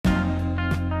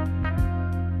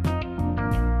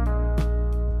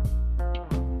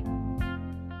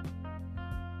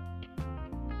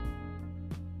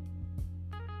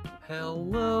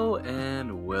Hello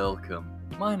and welcome.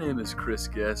 My name is Chris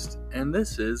Guest, and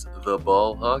this is the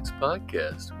Ball Hawks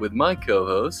Podcast with my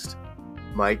co-host,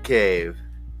 Mike Cave.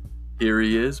 Here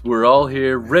he is. We're all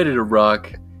here, ready to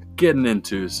rock, getting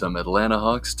into some Atlanta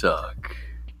Hawks talk.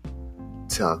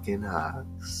 Talking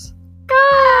Hawks.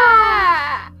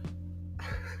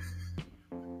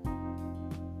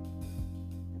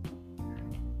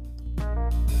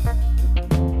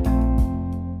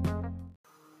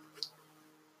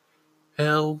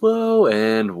 Hello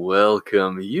and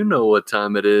welcome. You know what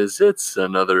time it is. It's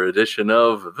another edition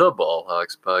of the Ball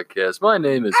Hawks Podcast. My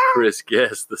name is Chris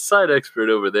Guest, the site expert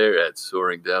over there at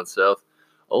Soaring Down South.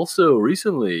 Also,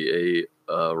 recently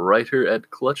a writer at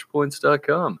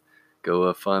ClutchPoints.com.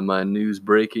 Go find my news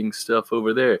breaking stuff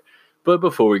over there. But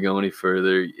before we go any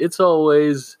further, it's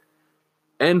always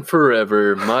and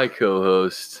forever my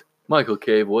co-host, Michael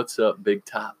Cave. What's up, Big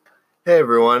Top? Hey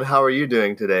everyone, how are you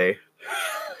doing today?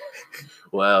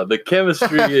 Wow, the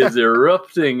chemistry is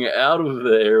erupting out of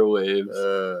the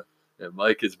airwaves. And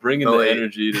Mike is bringing the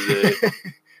energy today.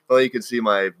 Well, you can see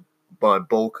my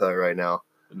bowl cut right now.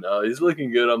 No, he's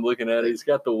looking good. I'm looking at it. He's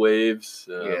got the waves.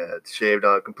 It's shaved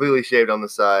on, completely shaved on the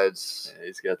sides. Yeah,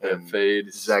 he's got that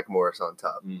fade. Zach Morris on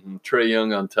top. Mm-hmm. Trae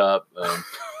Young on top.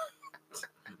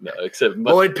 No, except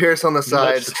Lloyd Pierce on the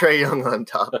sides. Trae Young on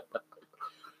top.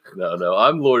 No,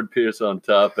 I'm Lord Pierce on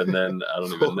top, and then I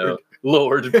don't even know.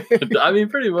 Lord. I mean,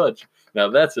 pretty much. Now,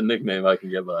 that's a nickname I can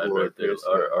get behind Lord right there. Pierce,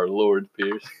 our Lord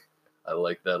Pierce. I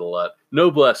like that a lot. No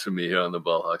blasphemy here on the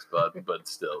Ball Hawks pod, but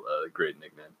still a great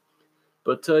nickname.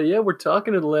 But, we're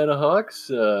talking Atlanta Hawks.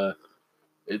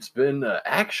 It's been an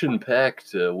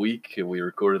action-packed week. We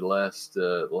recorded last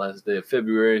day of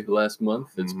February last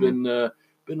month. It's been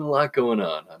a lot going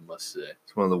on, I must say.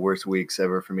 It's one of the worst weeks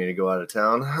ever for me to go out of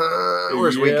town.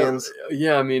 Worst weekends.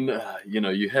 Yeah, I mean,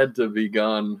 you had to be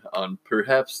gone on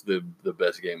perhaps the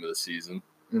best game of the season.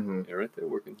 Mm-hmm. You're right there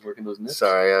working those nips.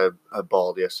 Sorry, I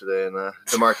balled yesterday, and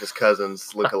DeMarcus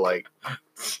Cousins lookalike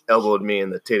elbowed me in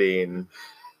the titty, and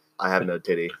I have no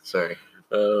titty. Sorry.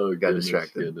 Oh, got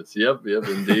distracted. Goodness. Yep,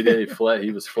 indeed.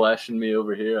 He was flashing me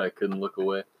over here. I couldn't look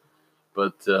away.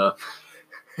 But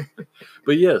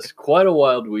yes, quite a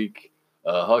wild week.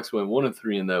 Hawks went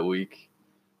 1-3 in that week.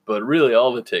 But really,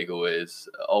 all the takeaways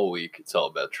all week, it's all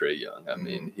about Trae Young. I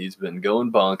mean, he's been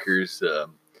going bonkers.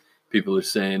 People are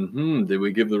saying, did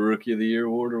we give the Rookie of the Year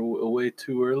award away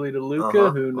too early to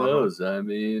Luka? Who knows? I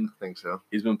mean, I think so.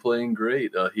 He's been playing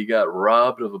great. He got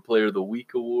robbed of a Player of the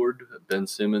Week award. Ben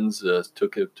Simmons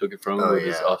took it from him with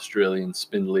his Australian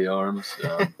spindly arms.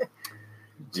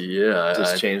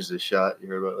 Just changed his shot. You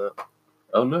heard about that?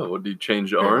 Oh, no. What, did he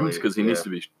change arms? Because he needs to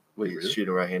be... Wait, he's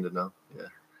shooting right-handed now.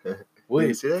 Yeah. Wait,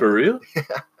 you see that? For real? Yeah.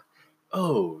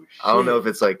 Oh, shit. I don't know if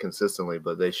it's like consistently,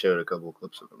 but they showed a couple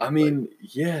clips of him. I mean,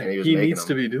 he needs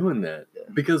to be doing that. Yeah.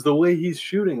 Because the way he's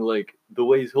shooting, like, the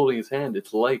way he's holding his hand,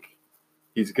 it's like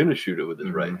he's going to shoot it with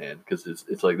his right hand. Because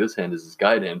it's like this hand is his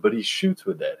guide hand, but he shoots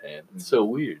with that hand. It's so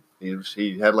weird.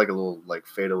 He had like a little like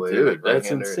fadeaway. Dude, that's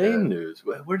insane news.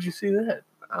 Where'd you see that?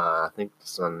 I think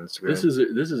it's on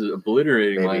Instagram. This is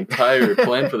obliterating my entire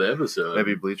plan for the episode.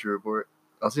 Maybe Bleacher Report.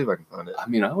 I'll see if I can find it. I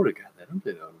mean, I would have got that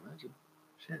update, I would imagine.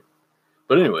 Shit.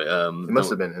 But anyway, it must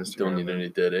have been Instagram. Don't need any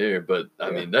dead air, but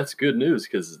I mean, that's good news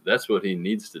because that's what he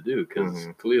needs to do. Because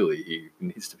clearly he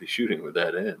needs to be shooting with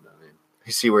that end. I mean,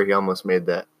 you see where he almost made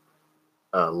that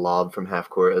lob from half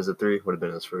court as a three? Would have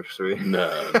been his first three.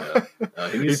 No.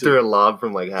 He threw a lob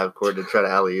from like half court to try to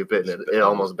alley-oop it, and it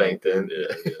almost banked in.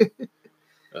 Yeah.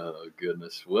 Oh,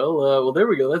 goodness. Well, there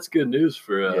we go. That's good news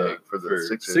for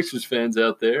the Sixers fans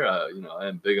out there. I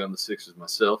am big on the Sixers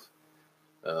myself.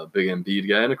 Big Embiid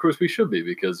guy. And, of course, we should be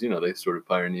because, they sort of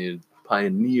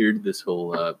pioneered this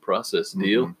whole process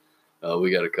deal.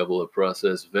 We got a couple of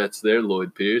process vets there.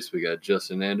 Lloyd Pierce. We got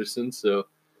Justin Anderson. So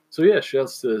yeah,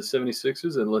 shouts to the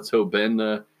 76ers. And let's hope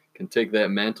Ben can take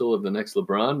that mantle of the next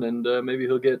LeBron. And maybe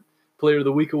he'll get Player of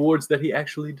the Week awards that he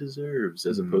actually deserves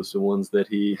as opposed to ones that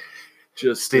he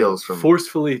just steals from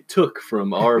forcefully took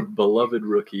from our beloved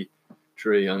rookie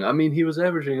Trae Young. I mean, he was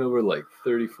averaging over like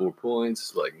 34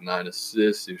 points, like 9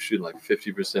 assists. He was shooting like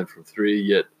 50% from three.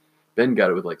 Yet Ben got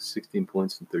it with like 16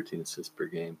 points and 13 assists per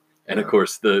game. And of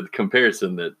course, the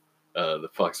comparison that the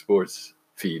Fox Sports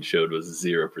feed showed was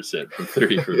 0% from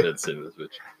three for Ben Simmons,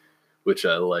 which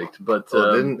I liked. But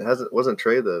wasn't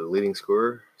Trae the leading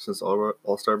scorer since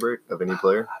All-Star break of any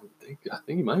player? I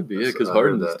think he might be, because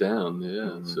Harden's down.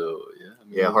 Yeah, so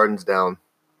yeah. Harden's down.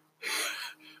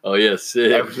 Oh yes,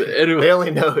 they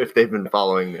only know if they've been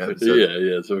following the episode.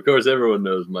 Yeah. So of course everyone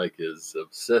knows Mike is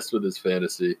obsessed with his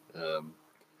fantasy.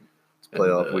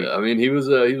 playoff week. I mean, he was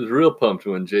real pumped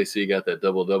when JC got that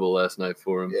double last night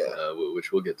for him. Yeah.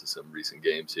 Which we'll get to some recent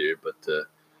games here, but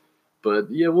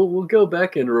yeah, we'll go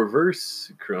back in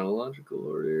reverse chronological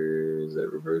order. Is that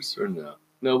reverse or no?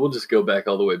 No, we'll just go back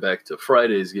all the way back to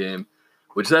Friday's game,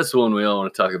 which that's the one we all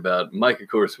want to talk about. Mike, of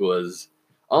course, was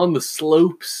on the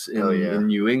slopes in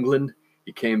New England.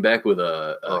 He came back with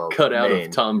a cutout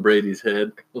of Tom Brady's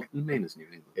head. Well, Maine is New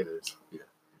England. It is. Yeah,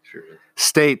 sure is.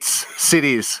 States,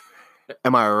 cities.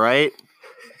 Am I right?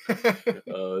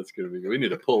 Oh, that's gonna be good. We need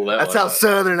to pull that. That's how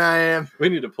southern I am. We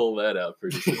need to pull that out for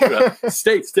just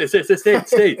states.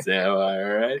 Am I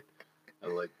right? I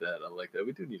like that.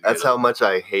 We do need. That's how much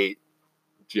I hate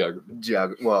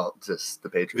geography. Well, just the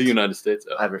Patriots. The United States.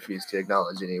 Oh. I refuse to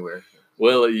acknowledge anywhere.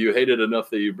 Well, you hate it enough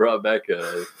that you brought back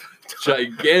a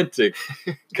gigantic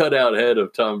cutout head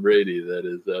of Tom Brady. That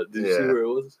is. Did you see where it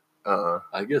was?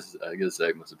 I guess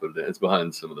Zach must have put it in. It's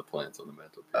behind some of the plants on the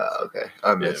mantelpiece. Okay.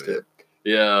 I missed it.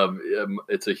 Yeah,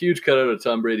 it's a huge cutout of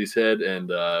Tom Brady's head,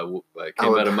 and I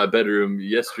came out of my bedroom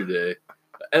yesterday,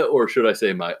 or should I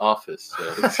say my office,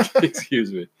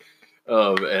 excuse me,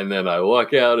 and then I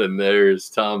walk out, and there's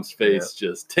Tom's face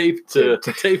just taped to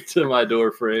my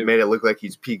door frame. Made it look like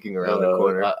he's peeking around the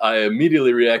corner. I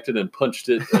immediately reacted and punched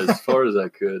it as far as I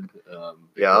could.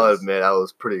 I'll admit I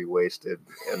was pretty wasted,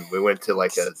 and we went to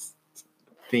like a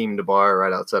themed bar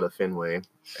right outside of Fenway.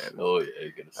 And you're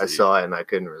gonna see. I saw it and I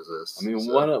couldn't resist. I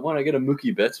mean, why not get a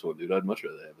Mookie Betts one, dude? I'd much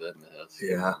rather have that in the house.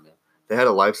 Yeah. They had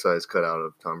a life-size cutout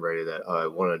of Tom Brady that I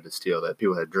wanted to steal that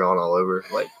people had drawn all over,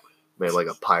 like made like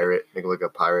a pirate, make it look like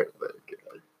a pirate. But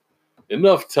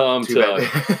enough Tom talk.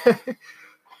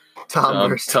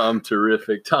 Tom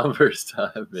terrific. Tom versus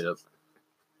time. Yep.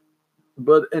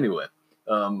 But anyway,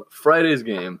 Friday's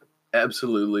game,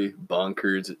 absolutely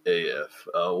bonkers AF.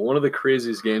 One of the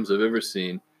craziest games I've ever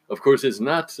seen. Of course, it's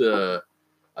not.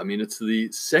 It's the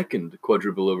second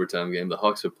quadruple overtime game the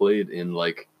Hawks have played in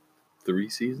like 3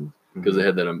 seasons because they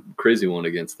had that crazy one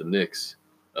against the Knicks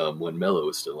when Melo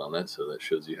was still on that. So that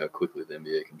shows you how quickly the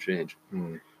NBA can change.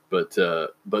 Mm. But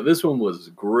this one was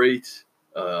great.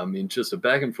 Just a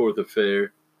back and forth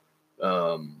affair.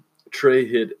 Trey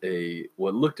hit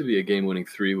what looked to be a game-winning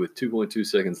 3 with 2.2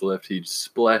 seconds left. He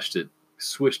swished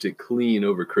it clean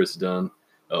over Chris Dunn,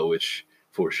 which.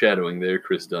 Foreshadowing there,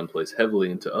 Chris Dunn plays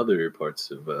heavily into other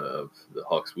parts of the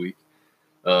Hawks week,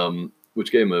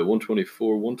 which gave him a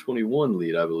 124-121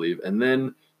 lead, I believe. And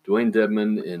then Dwayne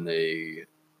Dedman, in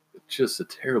just a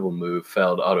terrible move,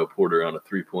 fouled Otto Porter on a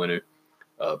 3-pointer.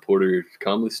 Porter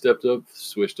calmly stepped up,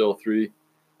 swished all 3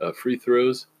 free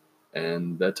throws,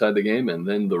 and that tied the game. And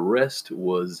then the rest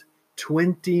was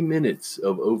 20 minutes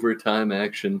of overtime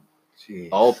action. Jeez.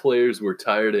 All players were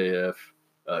tired AF.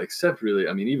 Except really,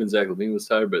 even Zach LaVine was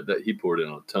tired, but he poured in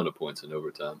a ton of points in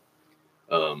overtime.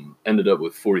 Ended up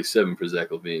with 47 for Zach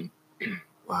LaVine.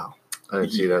 Wow, I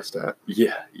didn't see that stat.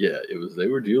 Yeah, it was. They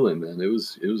were dueling, man. It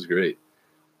was great.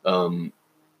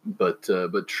 But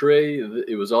Trey,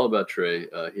 it was all about Trey.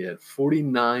 He had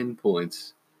 49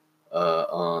 points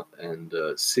and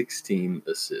 16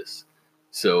 assists.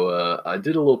 So I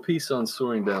did a little piece on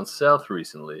Soaring Down South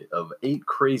recently of 8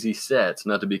 crazy stats,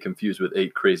 not to be confused with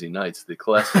 8 Crazy Nights, the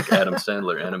classic Adam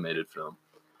Sandler animated film.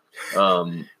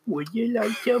 Would you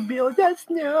like to build a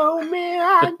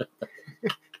snowman?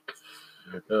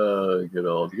 Good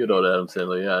old Adam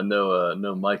Sandler. Yeah, I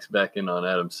know Mike's back in on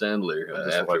Adam Sandler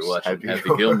after watching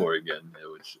Happy Gilmore again,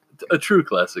 which a true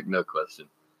classic, no question.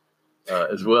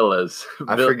 As well as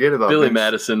forget about Billy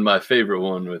Madison, my favorite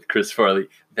one with Chris Farley.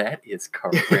 That is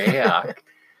correct.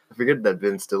 I forget that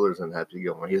Ben Stiller's in Happy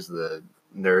Gilmore. He's the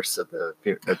nurse at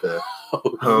the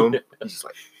home. Yeah. He's just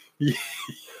like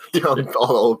telling all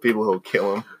the old people who'll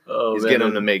kill him. He's getting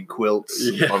them to make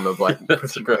quilts on the black.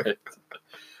 That's right.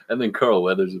 And then Carl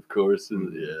Weathers, of course.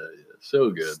 Yeah,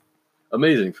 so good,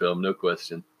 amazing film, no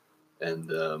question. And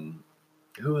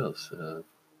who else?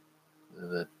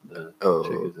 That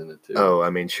chick is in it too.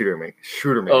 Shooter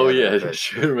McGavin. Oh yeah,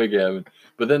 Shooter McGavin.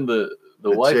 But then the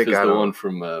wife is the one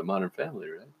from Modern Family,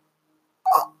 right?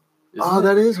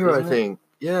 That is her. I think.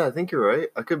 Yeah, I think you're right.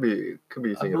 I could be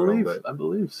thinking wrong, but I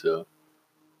believe so.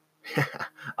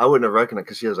 I wouldn't have recognized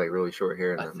because she has like really short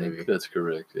hair in that movie. That's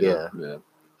correct. Yeah.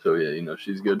 So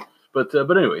she's good. But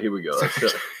anyway, here we go. So,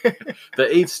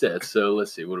 the 8 stats. So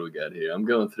let's see, what do we got here? I'm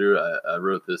going through. I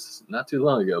wrote this not too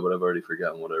long ago, but I've already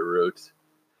forgotten what I wrote.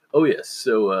 Oh yes.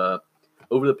 So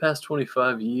over the past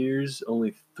 25 years,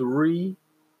 only 3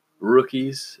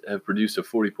 rookies have produced a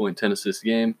 40-point, 10-assist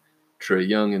game. Trae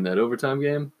Young in that overtime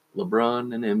game,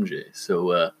 LeBron and MJ.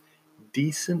 So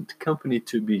decent company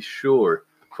to be sure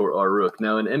for our rook.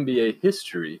 Now in NBA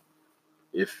history,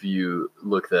 if you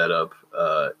look that up,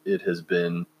 it has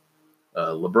been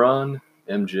LeBron,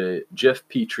 MJ, Jeff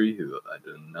Petrie, who I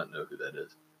do not know who that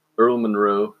is, Earl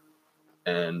Monroe,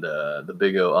 and the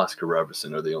Big O, Oscar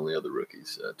Robertson, are the only other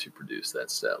rookies to produce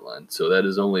that stat line. So that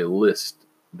is only a list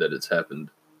that it's happened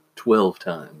 12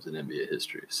 times in NBA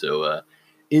history. So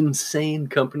insane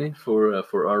company for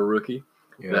our rookie.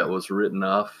 Yeah. That was written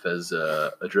off as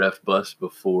a draft bust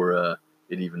before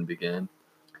it even began.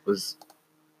 I was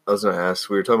going to ask,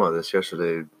 we were talking about this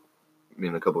yesterday, me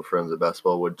and a couple of friends at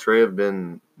basketball. Would Trey have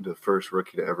been the first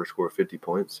rookie to ever score 50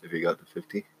 points if he got to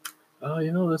 50?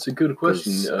 Oh, that's a good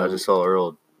question. I just saw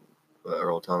Earl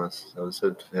Thomas. I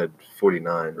said had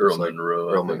 49. Earl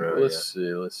Monroe.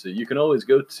 Let's see. You can always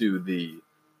go to the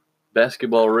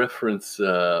Basketball Reference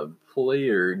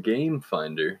player game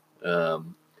finder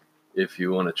if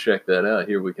you want to check that out.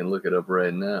 Here, we can look it up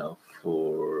right now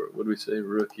for, what do we say,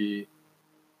 rookie,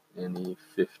 any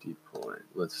 50 point.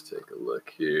 Let's take a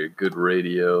look here. Good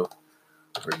radio.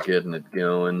 We're getting it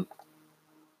going.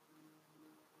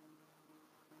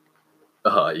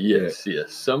 Yes.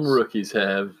 Some rookies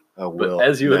have, but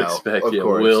as you would expect,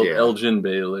 Will, Elgin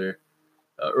Baylor.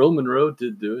 Earl Monroe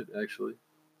did do it, actually.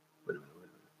 Wait a minute.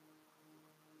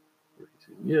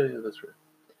 Yeah, that's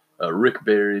right. Rick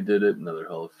Barry did it, another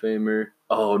Hall of Famer.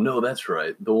 Oh, no, that's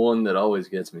right. The one that always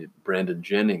gets me, Brandon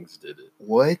Jennings did it.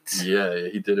 What? Yeah,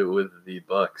 he did it with the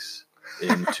Bucks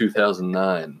in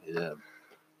 2009. Yeah.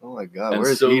 Oh, my God. Where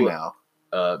is he now?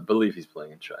 Believe he's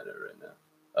playing in China right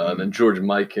now. Then George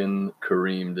Mikan,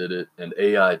 Kareem did it, and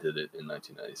AI did it in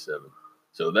 1997.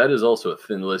 So that is also a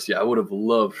thin list. Yeah, I would have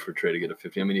loved for Trey to get a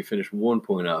 50. I mean, he finished 1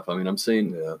 point off. I mean, I'm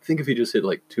saying, think if he just hit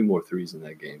like 2 more threes in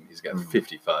that game, he's got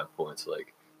 55 points,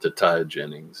 like to tie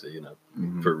Jennings,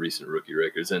 for recent rookie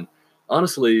records. And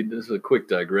honestly, this is a quick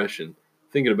digression.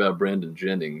 Thinking about Brandon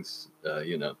Jennings,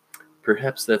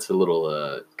 perhaps that's a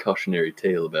little cautionary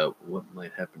tale about what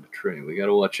might happen to Trey. We got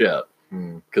to watch out.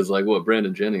 Because,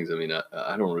 Brandon Jennings, I mean,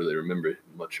 I don't really remember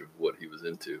much of what he was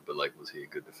into, but, was he a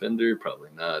good defender? Probably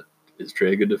not. Is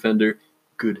Trey a good defender?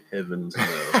 Good heavens,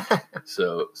 no.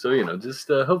 So just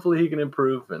hopefully he can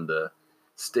improve and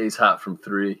stays hot from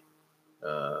three.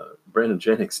 Brandon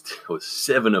Jennings was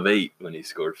 7 of 8 when he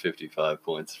scored 55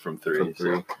 points from three.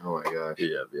 So, oh, my gosh.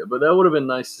 Yeah. But that would have been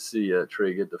nice to see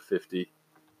Trey get to 50.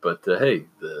 But, hey,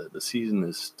 the season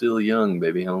is still young,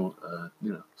 baby.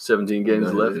 17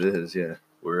 games left. It is, yeah.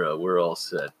 We're all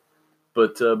set.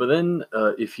 But then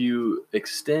if you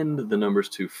extend the numbers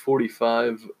to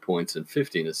 45 points and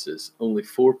 15 assists, only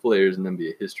 4 players in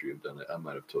NBA history have done it. I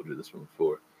might have told you this one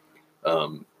before.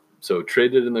 So Trey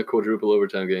did it in the quadruple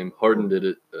overtime game. Harden did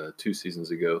it 2 seasons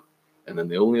ago. And then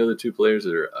the only other 2 players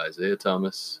are Isaiah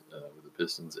Thomas with the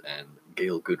Pistons and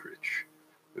Gail Goodrich.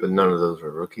 But none of those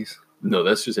were rookies? No,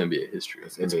 that's just NBA history.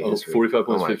 It's NBA history. 45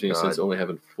 points, 15 assists, only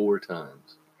happened 4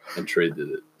 times. And Trey did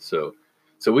it. So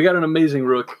we got an amazing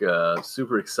rook.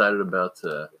 Super excited about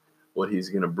what he's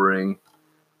going to bring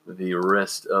the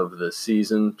rest of the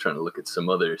season. Trying to look at some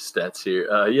other stats here.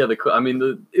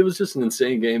 It was just an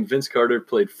insane game. Vince Carter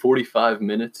played 45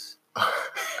 minutes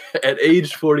at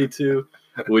age 42,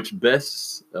 which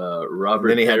bests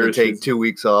Robert. And then he had to take 2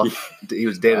 weeks off. He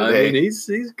was day to day. I mean,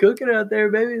 he's cooking out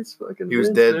there, baby. It's fucking. He was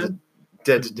dead today.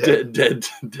 Dead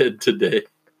today.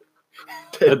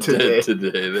 There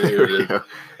it is.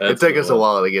 It took us a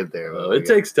while to get there. It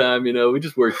takes time, we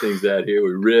just work things out here.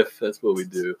 We riff. That's what we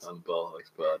do on the Ball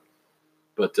Hawks Pod.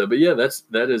 But yeah,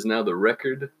 that is now the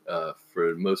record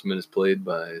for most minutes played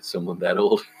by someone that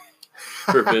old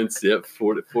for Vince. Yep,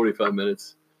 45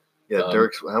 minutes. Yeah,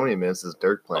 Dirk's. How many minutes is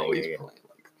Dirk playing? Oh, he's playing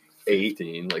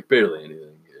 15, barely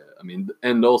anything. Yeah, I mean,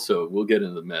 and also we'll get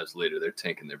into the Mavs later. They're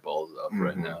tanking their balls off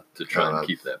right now to try and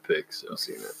keep that pick. So I've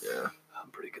seen it. Yeah. I'm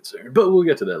pretty concerned, but we'll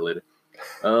get to that later.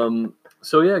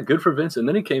 So yeah, good for Vince. And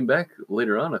then he came back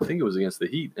later on. I think it was against the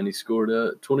Heat, and he scored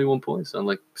 21 points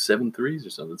on 7 threes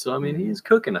or something. So I mean, he's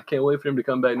cooking. I can't wait for him to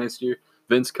come back next year.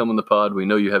 Vince, come on the pod. We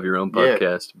know you have your own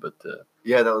podcast, but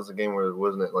yeah, that was a game where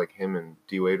wasn't it him and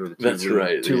D Wade were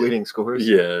the two leading scorers?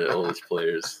 Yeah, all his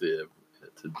players to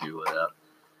duel it out.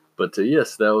 But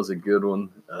yes, that was a good one.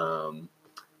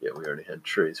 Yeah, we already had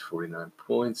Trey's 49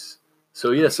 points.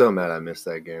 So yes, I'm so mad I missed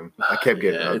that game. I kept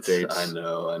getting updates. I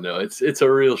know. It's a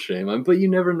real shame. But you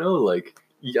never know.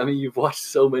 You've watched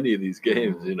so many of these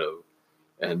games,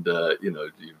 and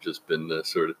you've just been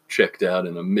sort of checked out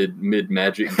in a mid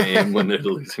Magic game when they're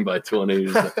losing by 20.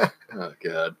 Oh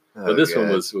God! But this one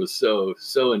was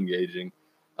so engaging.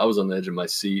 I was on the edge of my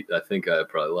seat. I think I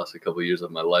probably lost a couple of years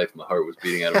of my life. My heart was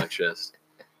beating out of my chest.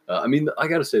 I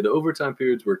got to say, the overtime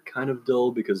periods were kind of dull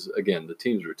because, again, the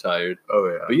teams were tired. Oh,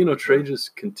 yeah. But, Trey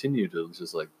just continued to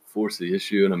just, force the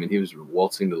issue. And I mean, he was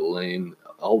waltzing to the lane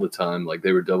all the time. Like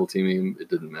they were double teaming him. It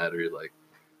didn't matter. Like,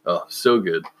 oh, so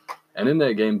good. And in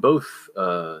that game, both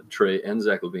Trey and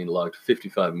Zach LaVine logged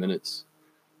 55 minutes,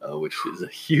 which is a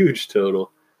huge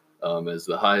total, as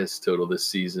the highest total this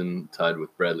season, tied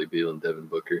with Bradley Beal and Devin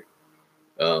Booker.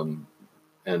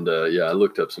 I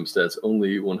looked up some stats.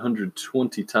 Only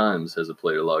 120 times has a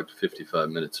player logged 55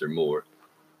 minutes or more.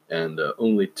 And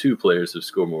only 2 players have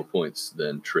scored more points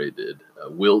than Trey did.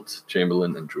 Wilt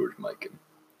Chamberlain and George Mikan.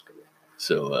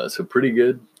 So pretty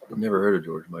good. I've never heard of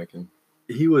George Mikan.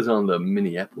 He was on the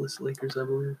Minneapolis Lakers, I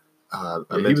believe.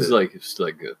 He was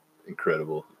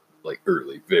incredible, like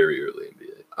very early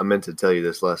NBA. I meant to tell you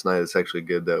this last night. It's actually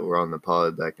good that we're on the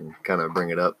pod. I can kind of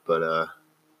bring it up. But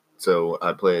so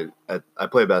I played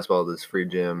basketball at this free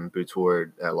gym, Boots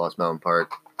Ward at Lost Mountain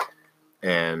Park.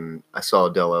 And I saw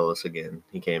Del Ellis again.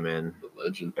 He came in. The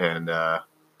legend. And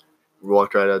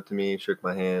walked right up to me, shook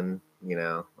my hand,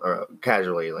 or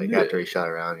casually, after he shot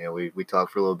around. We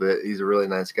talked for a little bit. He's a really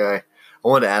nice guy. I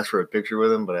wanted to ask for a picture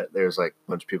with him, but there's a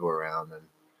bunch of people around. And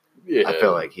I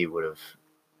felt like he would have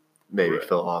maybe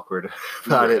felt awkward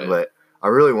about it. But I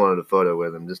really wanted a photo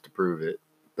with him just to prove it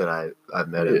that I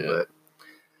met him. But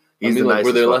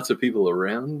were there lots of people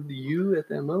around you at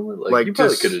that moment? Like you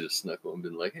probably could have just snuck one and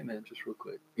been like, "Hey, man, just real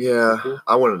quick." Yeah, cool?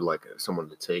 I wanted someone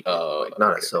to take it,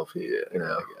 not a selfie. Yeah, I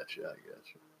got you.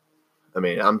 I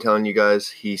mean, I'm telling you guys,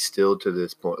 he's still to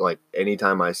this point.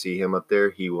 Anytime I see him up there,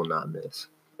 he will not miss.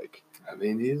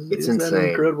 He's insane. An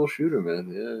incredible shooter,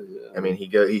 man. Yeah. I mean,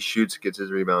 he shoots, gets his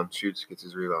rebound, shoots, gets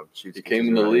his rebound, shoots. He came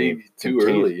in the league too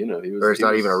early, He was, or it's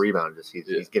not even a rebound;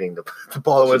 he's getting the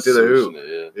ball that went through the hoop.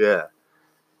 Yeah.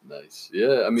 Nice.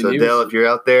 Yeah, I mean, so Dale, if you're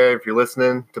out there, if you're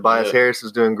listening, Tobias Harris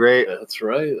is doing great. That's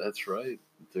right.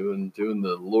 Doing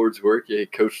the Lord's work. Yeah, he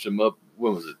coached him up.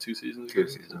 When was it? 2 seasons ago? 2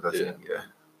 seasons, I think. Yeah.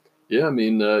 Yeah, I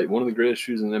mean, one of the greatest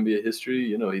shooters in NBA history.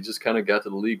 He just kind of got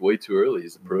to the league way too early.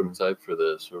 He's the prototype for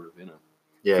the sort of,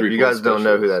 Yeah, if you guys don't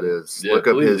know who that is, look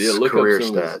up his career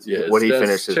stats. What he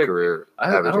finished his career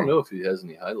averaging. I don't know if he has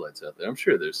any highlights out there. I'm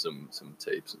sure there's some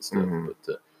tapes and stuff.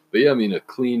 But yeah, I mean, a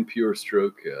clean, pure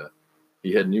stroke.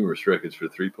 He had numerous records for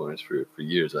 3-pointers for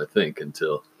years, I think,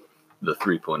 until the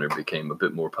 3-pointer became a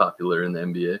bit more popular in the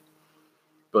NBA.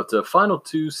 But final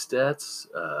 2 stats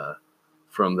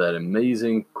from that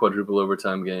amazing quadruple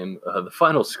overtime game. The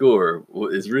final score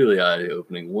is really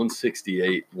eye-opening,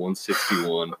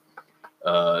 168-161.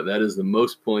 That is the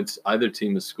most points either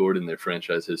team has scored in their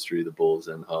franchise history, the Bulls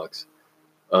and Hawks.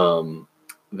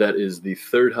 That is the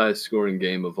 3rd highest scoring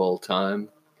game of all time,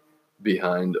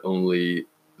 behind only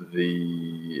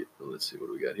let's see what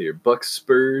we got here. Bucks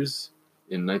Spurs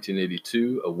in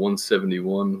 1982, a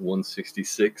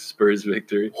 171-166 Spurs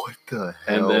victory. What the hell?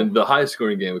 And then the highest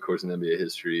scoring game, of course, in NBA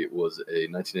history was a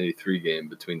 1983 game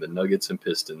between the Nuggets and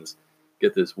Pistons.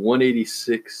 Get this,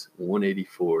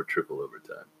 186-184 triple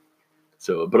overtime.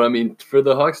 So, but I mean, for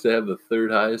the Hawks to have the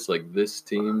 3rd highest, this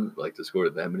team, to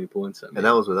score that many points. And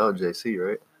that was without JC,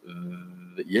 right?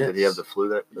 Yes. Did he have the flu?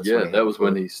 That was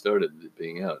when he started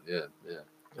being out. Yeah.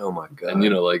 Oh my god! And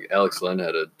Alex Len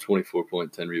had a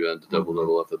 24-point, 10-rebound double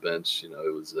off the bench.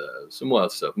 It was some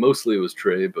wild stuff. Mostly it was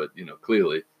Trey, but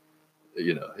clearly,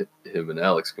 him and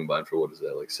Alex combined for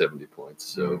 70 points.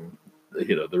 So,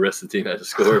 the rest of the team had to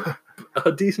score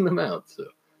a decent amount. So,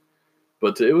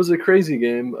 but it was a crazy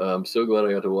game. I'm so glad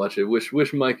I got to watch it.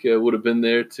 Wish Mike would have been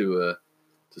there to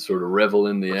sort of revel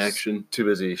in the action. Too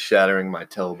busy shattering my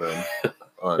tailbone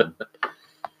on.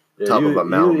 Top of a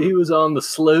mountain. He was on the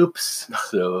slopes,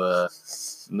 so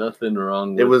nothing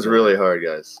wrong with it. Was really hard,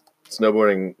 guys.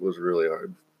 Snowboarding was really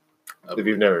hard. If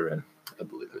you've never been. I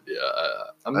believe it, yeah.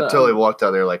 I totally walked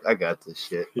out there I got this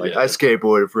shit. I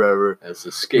skateboarded forever. As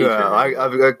a skater. Yeah,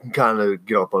 I can kind of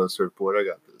get up on a surfboard. I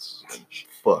got this.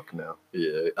 Fuck no.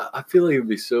 Yeah, I feel like it would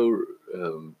be so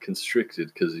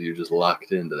constricted because you're just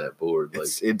locked into that board.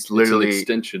 It's literally an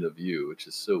extension of you, which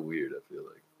is so weird, I feel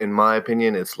like. In my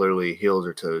opinion, it's literally heels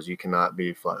or toes. You cannot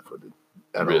be flat-footed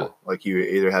at all. You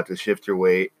either have to shift your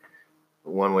weight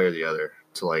one way or the other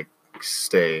to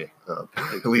stay up.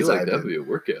 At least that would be a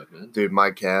workout, man. Dude, my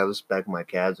calves, back of my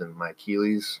calves and my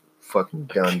Achilles,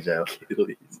 fucking guns out.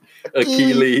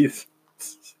 Achilles.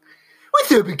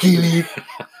 What's up, Achilles?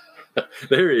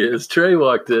 There he is. Trey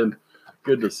walked in.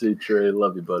 Good to see Trey.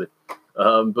 Love you, buddy.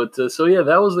 So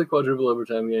that was the quadruple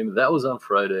overtime game. That was on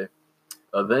Friday.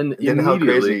 Then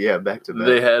immediately, back to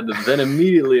back. Then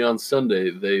immediately on Sunday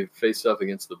they faced off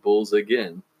against the Bulls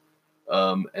again,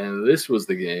 and this was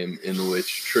the game in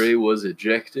which Trey was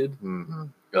ejected.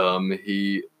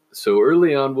 So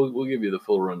early on, we'll give you the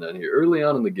full rundown here. Early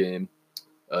on in the game,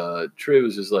 Trey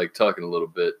was just talking a little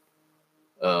bit,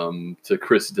 to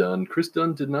Chris Dunn. Chris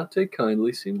Dunn did not take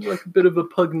kindly. Seemed like a bit of a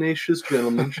pugnacious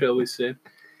gentleman, shall we say.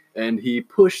 And he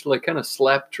pushed, like, kind of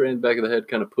slapped Trey in the back of the head,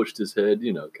 kind of pushed his head,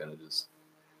 you know, kind of just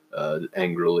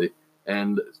angrily.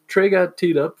 And Trey got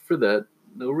teed up for that.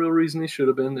 No real reason he should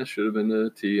have been. That should have been a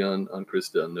tee on Chris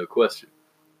Dunn, no question.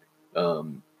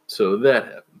 So that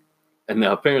happened. And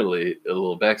now apparently, a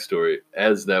little backstory,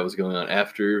 as that was going on,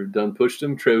 after Dunn pushed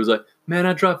him, Trey was like, man,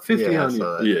 I dropped 50 on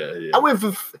you. Yeah. I went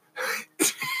for...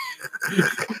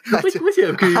 What's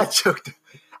up, Chris? I choked.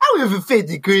 I went for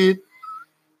 50, Creed.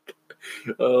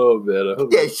 Oh, man. I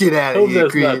hope get shit out of here,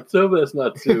 Creed. Hope that's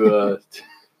not too...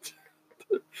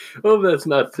 hope that's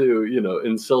not too, you know,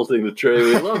 insulting to Trey.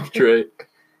 We love Trey.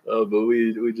 But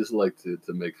we just like to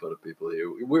make fun of people here.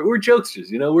 We're jokesters,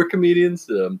 you know. We're comedians.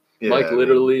 Mike,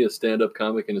 literally a stand-up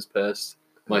comic in his past.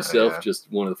 Myself,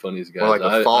 just one of the funniest guys. More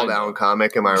like a fall-down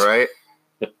comic, am I right?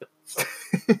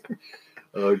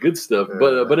 Good stuff.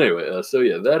 But anyway, so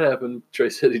yeah, that happened.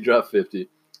 Trey said he dropped 50.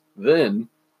 Then,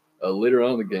 later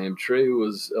on in the game, Trey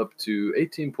was up to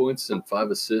 18 points and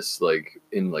 5 assists, like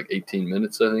in 18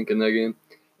 minutes, I think, in that game.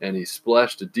 And he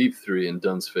splashed a deep three in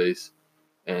Dunn's face.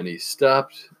 And he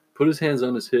stopped, put his hands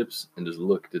on his hips, and just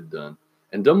looked at Dunn.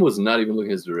 And Dunn was not even looking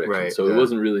his direction, so he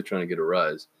wasn't really trying to get a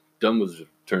rise. Dunn was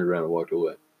just turned around and walked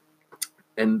away.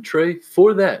 And Trey,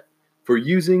 for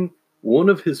using one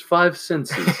of his 5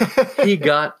 senses, he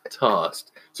got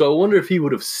tossed. So I wonder if he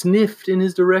would have sniffed in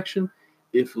his direction,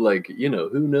 if, like, you know,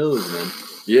 who knows, man.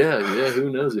 Yeah,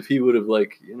 who knows if he would have,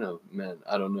 like, you know, man,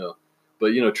 I don't know.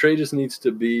 But, you know, Trey just needs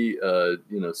to be,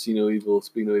 you know, see no evil,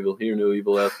 speak no evil, hear no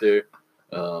evil out there.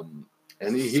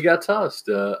 And he got tossed.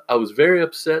 I was very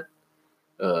upset.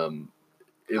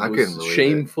 It was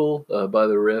shameful by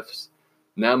the refs.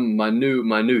 Now my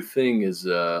new thing is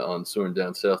on Soaring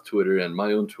Down South Twitter and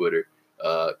my own Twitter.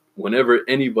 Whenever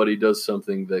anybody does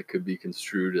something that could be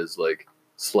construed as like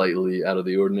slightly out of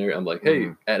the ordinary, I'm like,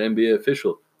 hey, at NBA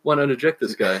official, why not eject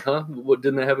this guy? Huh? What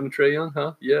didn't they have in Trey Young?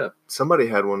 Huh? Yeah. Somebody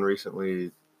had one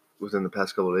recently. Within the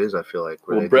past couple of days, I feel like.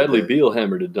 Well, Bradley Beal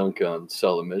hammered a dunk on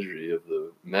Salah Mejri of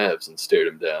the Mavs and stared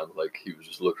him down. Like, he was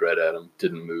just looked right at him,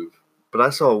 didn't move. But I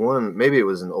saw one, maybe it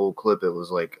was an old clip. It was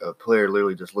like a player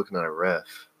literally just looking at a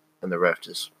ref, and the ref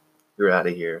just, you're out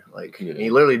of here. Like,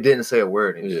 he literally didn't say a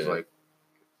word. He was just like.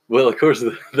 Well, of course,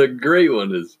 the great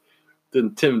one is,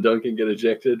 didn't Tim Duncan get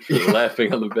ejected for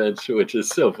laughing on the bench, which is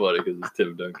so funny because it's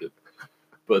Tim Duncan.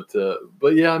 But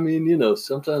yeah, I mean, you know,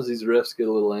 sometimes these refs get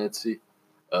a little antsy.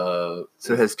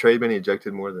 So has Trey been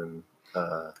ejected more than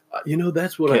you know,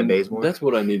 that's what I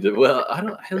need to. Well,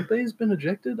 has Baze been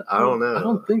ejected? I don't know. I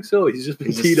don't think so. He's just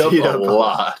been teed up a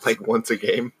lot, like once a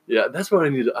game. Yeah, that's what I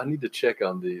need. I need to check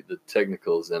on the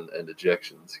technicals and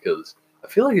ejections, because I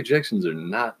feel like ejections are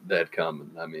not that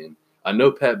common. I mean, I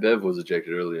know Pat Bev was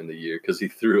ejected earlier in the year because he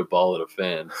threw a ball at a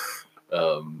fan,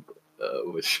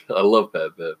 which I love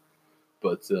Pat Bev,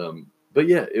 but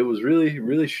yeah, it was really,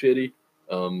 really shitty.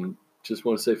 Just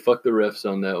want to say fuck the refs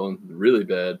on that one. Really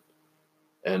bad.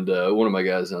 And one of my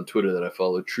guys on Twitter that I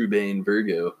follow, Trubane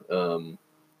Virgo,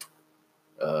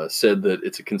 said that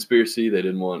it's a conspiracy. They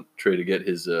didn't want Trey to get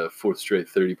his 4th straight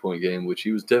 30-point game, which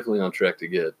he was definitely on track to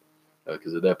get,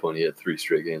 because at that point he had 3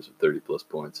 straight games with 30-plus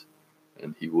points,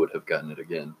 and he would have gotten it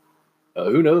again.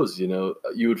 Who knows? You know,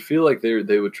 you would feel like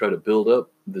they would try to build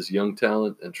up this young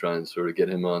talent and try and sort of get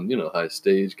him on, you know, high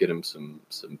stage, get him some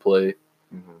play.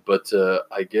 Mm-hmm. But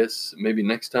I guess maybe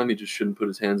next time he just shouldn't put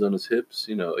his hands on his hips.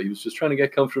 You know, he was just trying to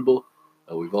get comfortable.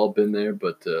 We've all been there,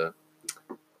 but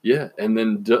yeah. And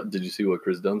then did you see what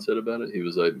Chris Dunn said about it? He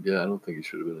was like, "Yeah, I don't think he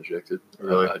should have been ejected.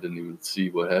 Really? I didn't even see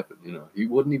what happened. You know,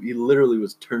 he literally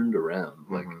was turned around.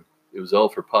 Like, it was all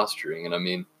for posturing." And I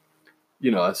mean,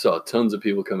 you know, I saw tons of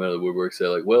people come out of the woodwork say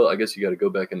like, "Well, I guess you got to go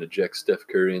back and eject Steph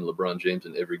Curry and LeBron James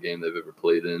in every game they've ever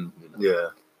played in." You know? Yeah.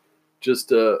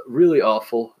 Just really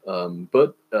awful.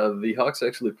 But the Hawks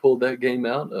actually pulled that game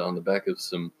out on the back of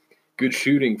some good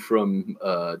shooting from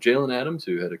Jalen Adams,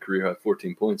 who had a career-high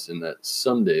 14 points in that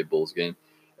Sunday Bulls game,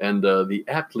 and the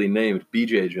aptly named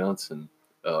B.J. Johnson,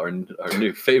 our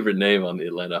new favorite name on the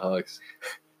Atlanta Hawks.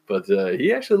 But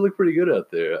he actually looked pretty good out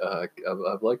there.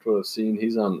 I've liked what I've seen.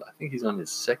 I think he's on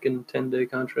his second 10-day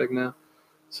contract now.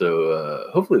 So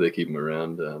hopefully they keep him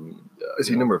around. Is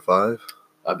he number 5?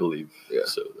 I believe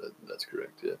so. That's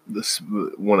correct, yeah. This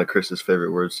one of Chris's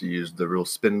favorite words to use, the real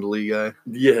spindly guy.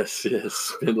 Yes,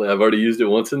 spindly. I've already used it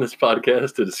once in this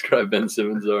podcast to describe Ben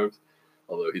Simmons' arms,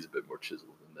 although he's a bit more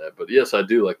chiseled than that. But yes, I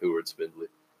do like the word spindly.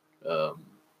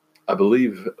 I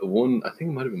believe I think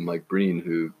it might have been Mike Breen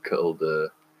who called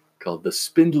the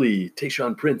spindly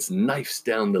Tayshaun Prince knifes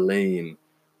down the lane.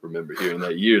 Remember hearing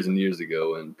that years and years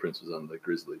ago when Prince was on the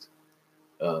Grizzlies.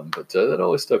 But that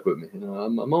always stuck with me. You know,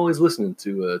 I'm always listening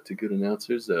to good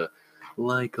announcers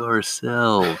like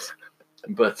ourselves.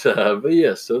 But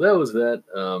yeah, so that was that.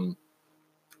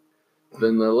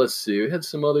 Then let's see, we had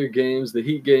some other games. The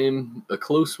Heat game, a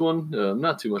close one.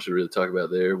 Not too much to really talk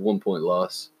about there. 1 point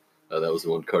loss. That was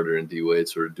the one Carter and D Wade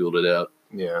sort of dueled it out.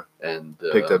 Yeah, and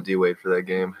picked up D Wade for that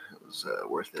game. It was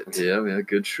worth it. Yeah,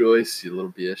 good choice. You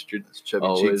little bastard. Those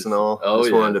chubby cheeks and all. I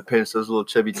just wanted to pinch those little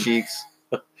chubby cheeks.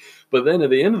 But then at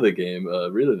the end of the game,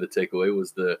 really the takeaway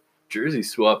was the jersey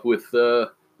swap with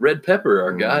Red Pepper,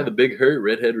 our guy, the Big Hurt,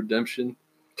 Redhead Redemption.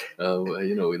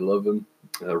 You know, we love him.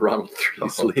 Ronald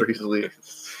Priestley.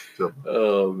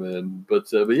 Oh man, but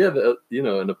yeah, you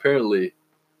know, and apparently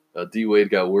D Wade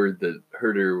got word that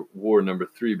Herter wore number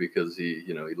 3 because he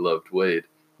loved Wade.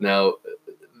 Now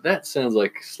that sounds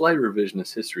like slight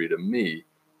revisionist history to me,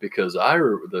 because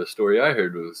the story I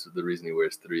heard was the reason he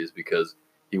wears 3 is because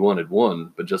he wanted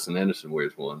 1, but Justin Anderson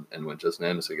wears 1, and when Justin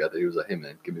Anderson got there, he was like, "Hey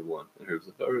man, give me 1," and Herb was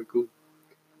like, "All right, cool."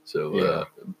 So,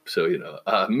 you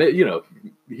know,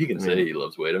 he can say he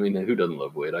loves Wade. I mean, who doesn't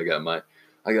love Wade? I got my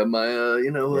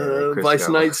Vice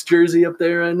Knights jersey up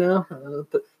there right now.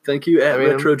 Thank you at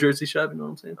Retro Jersey Shop. You know what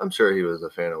I'm saying? I'm sure he was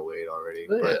a fan of Wade already.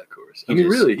 But, yeah, of course. I mean,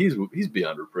 really, he's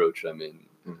beyond reproach. I mean,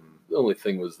 the only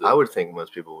thing was that I would think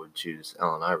most people would choose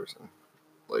Allen Iverson,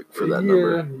 like for that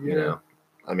number. You know,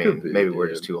 I mean, maybe we're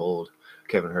just too old.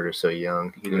 Kevin Herter's so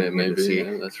young. He didn't maybe.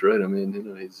 Yeah, that's right. I mean, you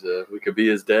know, he's we could be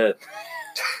his dad.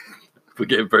 We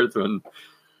gave birth when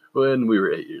we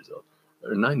were 8 years old.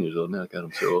 Or 9 years old now. God,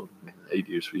 I'm so old. 8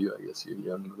 years for you, I guess. You're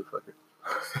young motherfucker.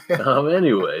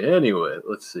 Anyway,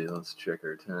 let's see. Let's check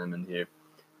our time in here.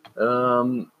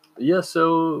 Yeah,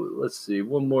 so let's see.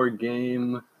 One more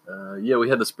game. Yeah, we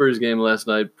had the Spurs game last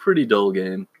night. Pretty dull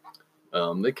game.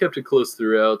 They kept it close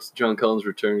throughout. John Collins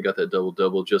returned, got that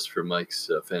double-double just for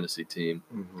Mike's fantasy team.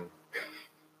 Mm-hmm.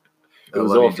 It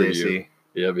was all for you.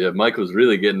 Yeah, Mike was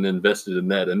really getting invested in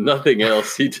that and nothing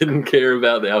else. He didn't care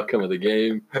about the outcome of the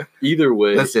game. Either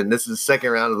way. Listen, this is the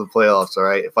second round of the playoffs, all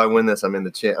right? If I win this, I'm in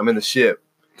the ship.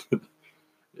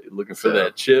 Looking for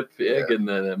that chip. Yeah, getting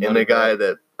that money. And the guy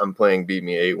that I'm playing beat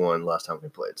me 8-1 last time we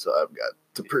played, so I've got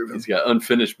to prove him. He's got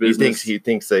unfinished business. He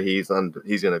thinks that he's going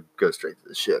to go straight to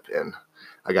the ship, and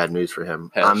I got news for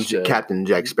him. I'm Captain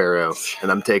Jack Sparrow, and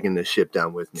I'm taking this ship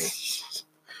down with me.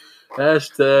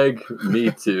 Hashtag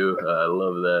me too. I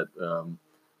love that.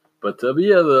 But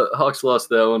yeah, the Hawks lost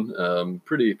that one.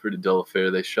 Pretty dull affair.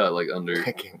 They shot like under.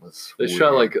 That game was. They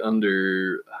shot like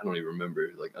under. I don't even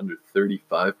remember. Like under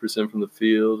 35% from the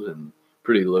field and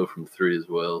pretty low from 3 as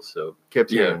well. So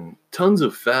kept hearing tons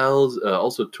of fouls.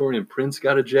 Also, Taurean Prince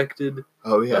got ejected.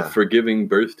 Oh yeah, for giving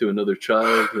birth to another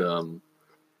child.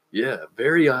 Yeah,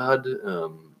 very odd.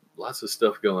 Lots of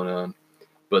stuff going on.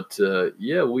 But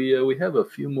yeah, we have a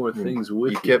few more things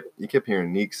with you. You kept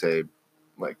hearing Neek say,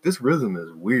 like, this rhythm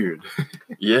is weird.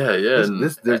 Yeah.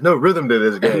 There's no rhythm to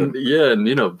this game. And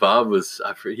you know, Bob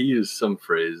he used some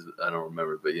phrase, I don't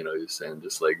remember, but you know, he was saying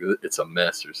just like it's a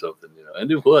mess or something, you know. And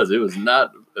it was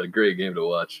not a great game to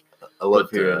watch. I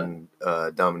love hearing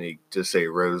Dominique just say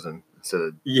Rosen instead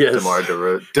of DeMar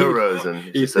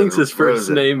DeRozan. He thinks his first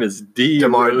name is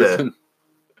DeMar DeRozan.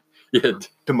 Yeah,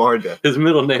 DeMarda. His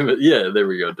middle name is there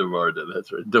we go, DeMarda. That's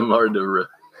right, DeMarda.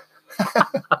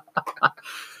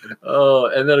 Oh,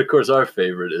 and then of course our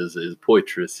favorite is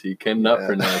Poitras. He cannot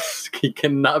pronounce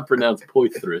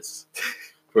Poitras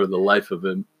for the life of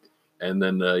him. And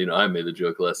then you know, I made the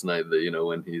joke last night that you know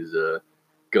when he's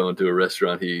going to a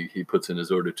restaurant, he puts in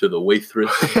his order to the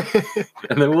waitress.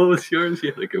 And then what was yours?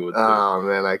 Yeah, like it was. Oh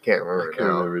man, I can't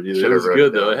remember. It either. It was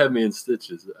good though. It had me in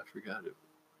stitches. I forgot it.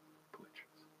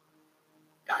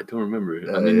 I don't remember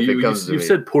it. I mean, you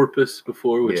said porpoise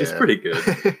before, which is pretty good,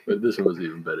 but this one was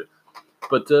even better.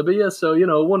 But yeah, so you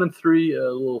know, 1-3,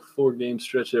 a little 4-game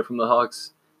stretch there from the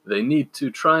Hawks. They need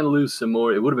to try and lose some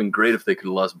more. It would have been great if they could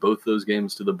have lost both those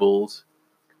games to the Bulls,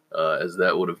 as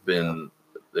that would have been.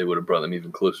 They would have brought them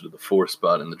even closer to the 4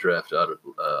 spot in the draft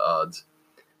odds.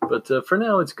 But for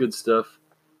now, it's good stuff.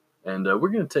 And we're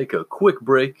going to take a quick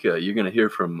break. You're going to hear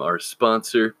from our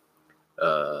sponsor.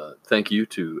 Thank you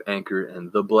to Anchor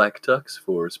and the Black Tux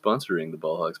for sponsoring the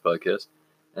Ballhawks podcast.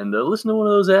 And listen to one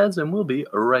of those ads, and we'll be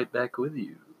right back with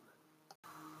you.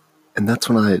 And that's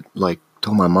when I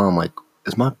told my mom,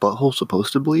 is my butthole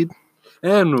supposed to bleed?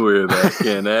 And we're back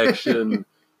in action.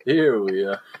 Here we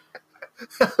are.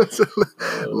 That's a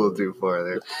little too far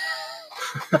there.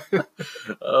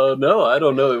 Oh no, I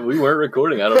don't know. We weren't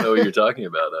recording. I don't know what you're talking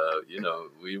about. You know,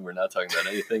 we were not talking about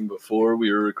anything before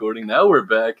we were recording. Now we're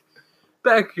back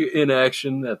in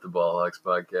action at the Ballhawks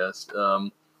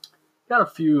podcast. got a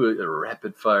few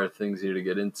rapid fire things here to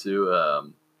get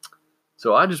into.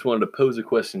 So I just wanted to pose a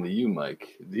question to you,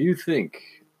 Mike. Do you think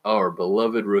our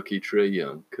beloved rookie Trae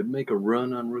Young could make a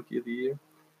run on Rookie of the Year?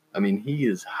 I mean, he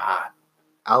is hot.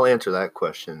 I'll answer that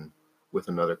question with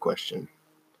another question.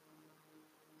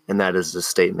 And that is the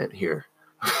statement here.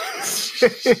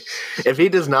 If he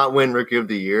does not win Rookie of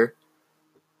the Year,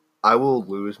 I will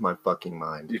lose my fucking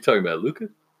mind. You're talking about Luka?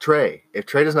 Trey. If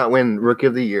Trey does not win Rookie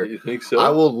of the Year, you think so? I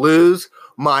will lose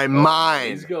my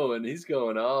mind. He's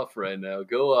going off right now.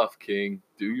 Go off, King.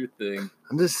 Do your thing.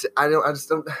 I just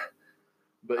don't.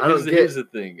 But here's the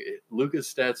thing.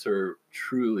 Luka's stats are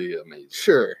truly amazing.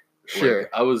 Sure.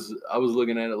 I was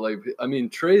looking at it like, I mean,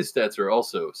 Trey's stats are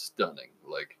also stunning.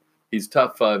 Like, he's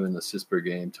top 5 in assists per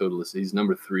game, total assists. He's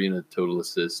number 3 in a total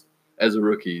assist as a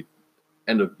rookie,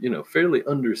 and a fairly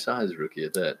undersized rookie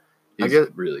at that. He's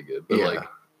really good. But like,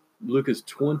 Luka's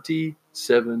 20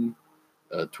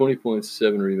 points,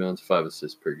 7 rebounds, 5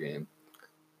 assists per game.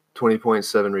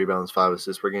 20.7 rebounds, 5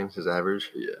 assists per game is his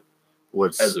average? Yeah.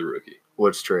 As a rookie.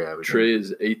 What's Trey average? Trey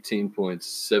is 18 points,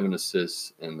 7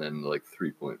 assists, and then like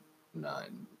 3.9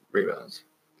 rebounds.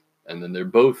 And then they're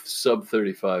both sub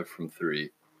 35 from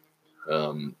 3.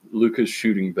 Luka's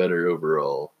shooting better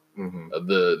overall. Mm-hmm.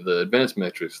 The advanced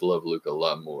metrics love Luka a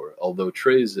lot more, although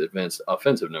Trey's advanced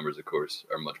offensive numbers, of course,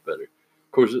 are much better.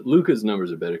 Of course, Luka's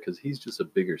numbers are better because he's just a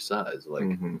bigger size,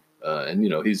 and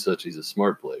he's a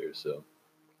smart player. So,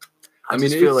 I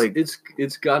mean, feel like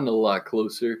it's gotten a lot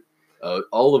closer.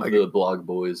 All of the blog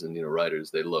boys and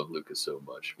writers, they love Luka so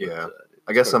much. But,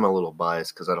 I guess I'm a little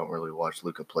biased because I don't really watch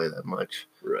Luka play that much.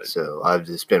 Right. So I've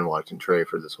just been watching Trey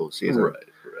for this whole season. Right.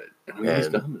 I mean, he's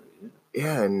dominant.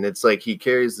 Yeah, and it's like he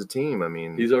carries the team. I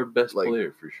mean, he's our best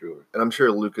player for sure. And I'm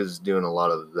sure Luka's doing a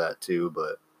lot of that too.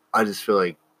 But I just feel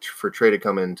like for Trey to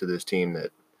come into this team that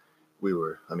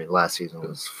last season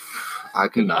was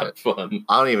not fun.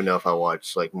 I don't even know if I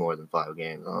watched like more than 5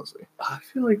 games, honestly. I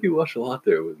feel like you watched a lot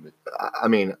there with me. I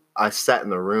mean, I sat in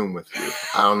the room with you.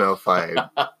 I don't know if I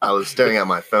was staring at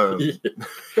my phone.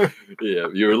 Yeah,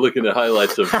 you were looking at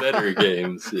highlights of better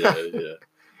games.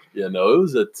 Yeah, no, it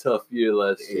was a tough year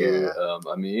last year.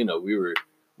 I mean, we were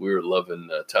loving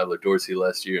Tyler Dorsey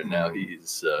last year, and now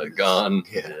he's gone.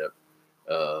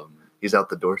 Yeah. He's out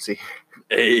the Dorsey.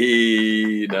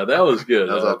 Hey, now that was good.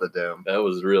 That was out the dome. That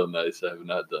was real nice. I have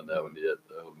not done that one yet.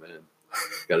 Oh, man.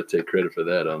 Got to take credit for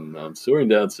that on Soaring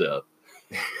Down South.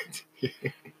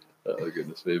 Oh,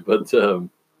 goodness me. But,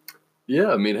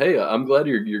 yeah, I mean, hey, I'm glad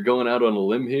you're going out on a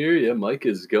limb here. Yeah, Mike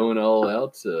is going all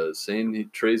out, saying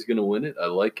Trey's going to win it. I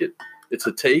like it. It's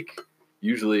a take.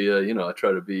 Usually, I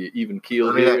try to be even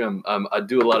keel here. I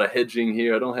do a lot of hedging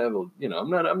here. I don't have I'm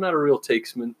not a real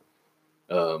takesman.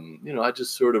 I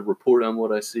just sort of report on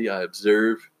what I see. I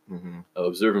observe.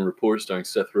 Observe and report, starring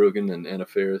Seth Rogen and Anna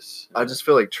Faris. I just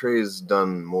feel like Trey's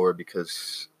done more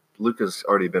because Luka's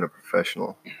already been a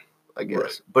professional, I guess.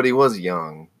 Right. But he was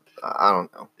young. I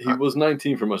don't know. He was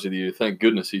 19 for much of the year. Thank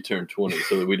goodness he turned 20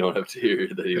 so that we don't have to hear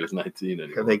that he was 19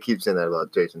 anymore. And they keep saying that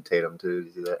about Jason Tatum, too. Did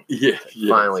you see that? Yeah.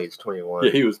 Finally, he's 21.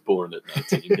 Yeah, he was born at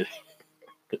 19.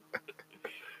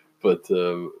 But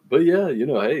yeah,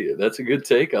 hey, that's a good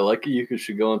take. I like it. You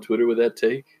should go on Twitter with that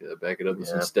take. Back it up with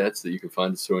some stats that you can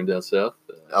find at Soaring Down South.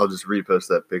 I'll just repost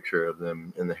that picture of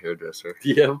them in the hairdresser.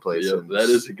 Place. Yeah, that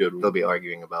is a good one. They'll be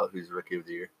arguing about who's Rookie of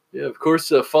the Year. Yeah, of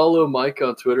course. Follow Mike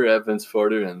on Twitter at Vince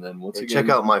Farter, and then once again, check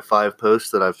out my 5 posts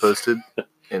that I've posted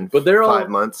in 5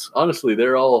 months. Honestly,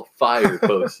 they're all fire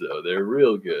posts though. They're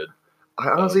real good. I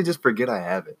honestly just forget I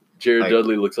have it. Jared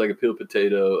Dudley looks like a peeled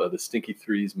potato. The Stinky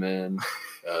Threes man.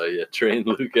 Train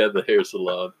Luke at the hair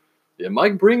salon. Yeah,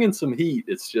 Mike bringing some heat.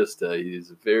 It's just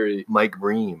he's very Mike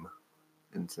Bream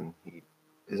in some heat.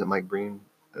 Is it Mike Bream,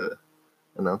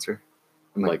 announcer?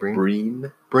 Mike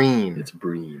Breen. Breen. It's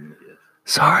Breen. Yes.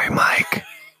 Sorry, Mike.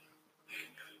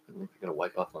 I'm gonna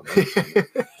wipe off my mouth.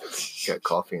 Got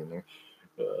coffee in there.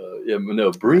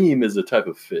 Bream is a type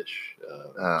of fish.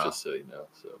 Just so you know.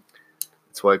 So.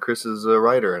 That's why Chris is a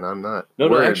writer and I'm not.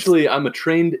 No, actually, I'm a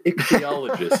trained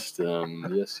ichthyologist.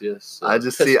 Yes. I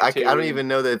just see. I don't even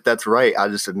know that if that's right. I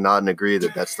just nod and agree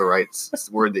that that's the right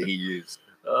word that he used.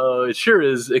 It sure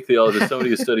is ichthyologist.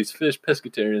 Somebody who studies fish.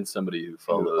 Pescatarian. Somebody who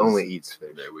follows. Only eats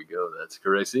fish. There we go. That's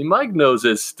correct. See, Mike knows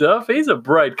his stuff. He's a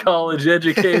bright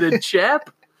college-educated chap.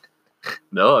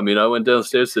 No, I mean, I went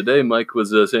downstairs today. Mike was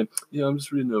saying, I'm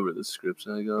just reading over the scripts.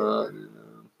 And I go,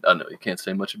 I know you can't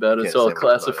say much about it. It's all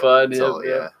classified.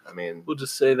 Yeah. I mean, we'll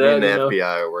just say that. The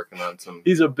FBI are working on some.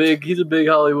 He's a big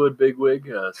Hollywood bigwig,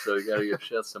 so you got to give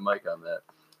shouts to Mike on that.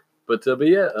 But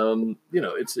yeah,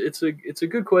 it's a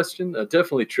good question.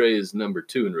 Definitely Trey is number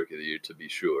 2 in Rookie of the Year to be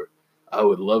sure. I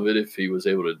would love it if he was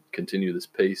able to continue this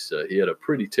pace. He had a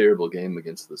pretty terrible game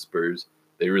against the Spurs.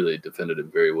 They really defended him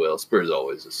very well. Spurs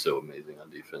always is so amazing on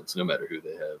defense, no matter who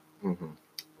they have. Mm-hmm.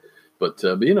 But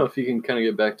if he can kind of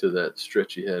get back to that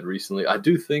stretch he had recently, I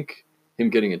do think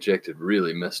him getting ejected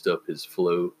really messed up his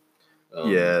flow.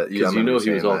 Because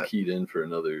he was all keyed in for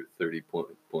another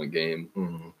 30-point game.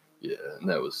 Mm-hmm. Yeah, and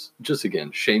that was just,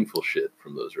 again, shameful shit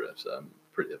from those refs. I'm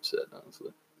pretty upset,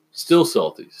 honestly. Still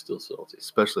salty.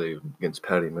 Especially against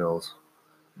Patty Mills.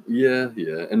 Yeah.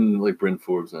 And, Bryn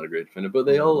Forbes, not a great defender. But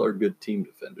they all are good team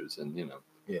defenders. And,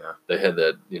 Yeah. They had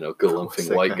that,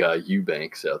 galumphing white guy,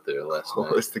 Eubanks, out there last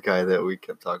night. What's the guy that we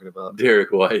kept talking about?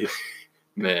 Derek White.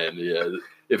 Man, yeah.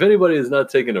 If anybody has not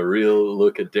taken a real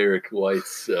look at Derek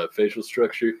White's facial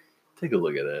structure, take a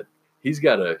look at that. He's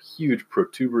got a huge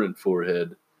protuberant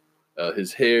forehead.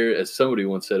 His hair, as somebody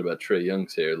once said about Trae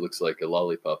Young's hair, looks like a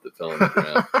lollipop that fell on the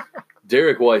ground.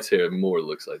 Derek White's hair more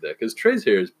looks like that because Trae's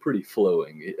hair is pretty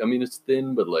flowing. I mean, it's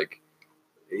thin, but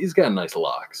he's got nice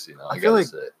locks. I gotta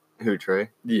say. Who, Trae?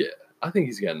 Yeah, I think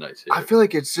he's got nice hair. I feel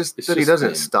like it's that he doesn't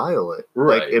thin. Style it.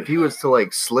 Right. If he was to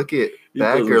slick it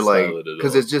back or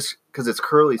because it's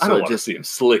curly. So I don't want to see him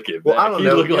slick it back. Well, I don't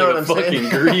know. He look like a fucking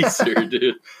greaser,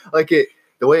 dude.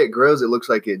 The way it grows, it looks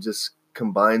like it just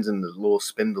combines in the little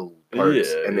spindle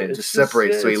parts and then just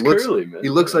separates. So he looks curly, man. He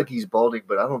looks like he's balding,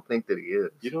 but I don't think that he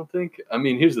is. You don't think? I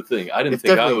mean, here's the thing. I didn't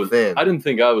think I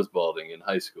was balding in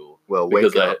high school. Well,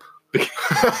 wake up.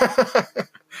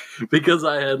 Because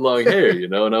I had long hair,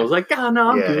 and I was like, "God, no,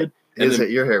 I'm good."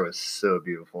 Your hair was so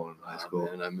beautiful in high school.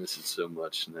 Man, I miss it so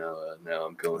much now. Now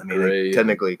I'm going gray.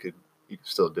 Technically, you could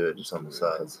still do it just on the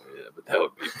sides. Yeah, but that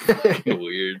would be fucking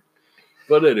weird.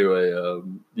 But anyway,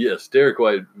 yes, Derek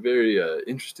White, very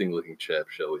interesting looking chap,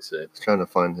 shall we say? I was trying to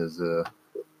find his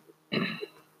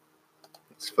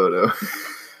photo.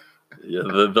 Yeah,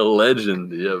 the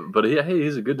legend. Yeah, but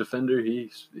he's a good defender. He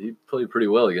played pretty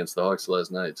well against the Hawks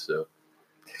last night. So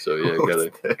yeah,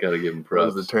 gotta give him props.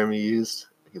 What was the term he used?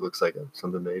 He looks like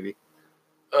something baby.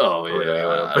 Oh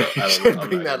yeah, I don't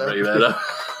bring that up.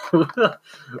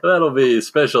 That'll be a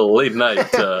special late night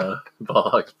Ball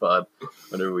Hawks pod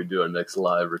whenever we do our next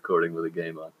live recording with a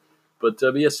game on. But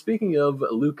speaking of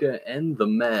Luka and the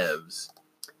Mavs,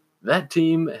 that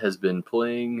team has been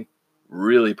playing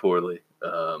really poorly.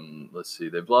 Let's see,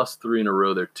 they've lost 3 in a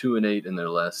row. They're 2-8 in their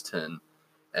last 10,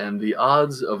 and the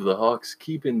odds of the Hawks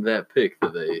keeping that pick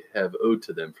that they have owed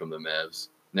to them from the Mavs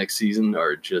next season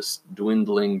are just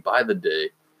dwindling by the day.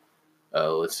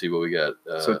 Let's see what we got.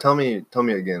 So tell me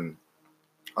again.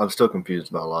 I'm still confused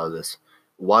about a lot of this.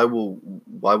 Why will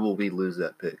we lose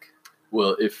that pick?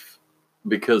 Well,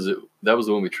 because that was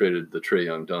the one we traded, the Trae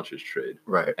Young Doncic trade,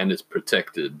 right? And it's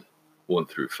protected 1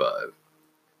 through 5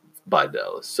 by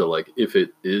Dallas. So if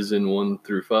it is in 1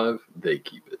 through 5, they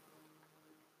keep it.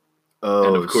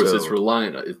 Oh, and of course it's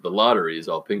reliant. The lottery is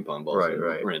all ping pong balls,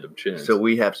 right. Random chance. So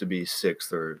we have to be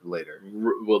 6th or later.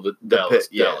 Well, Dallas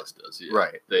does, yeah.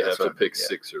 Right. They have to pick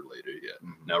 6 or later, yeah.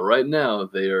 Mm-hmm. Now, right now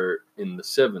they are in the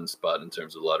 7th spot in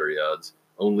terms of lottery odds,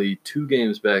 only 2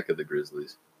 games back of the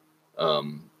Grizzlies,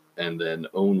 and then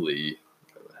only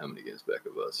how many games back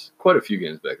of us? Quite a few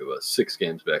games back of us. 6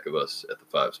 games back of us at the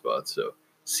 5 spot. So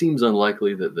seems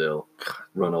unlikely that they'll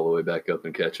run all the way back up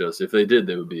and catch us. If they did,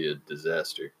 that would be a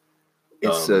disaster.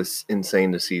 It's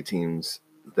insane to see teams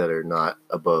that are not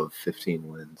above 15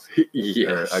 wins.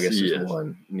 Yes, I guess just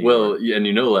one. Well, yeah, and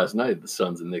last night the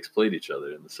Suns and Knicks played each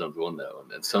other, and the Suns won that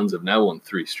one. And Suns have now won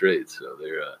 3 straight, so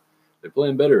they're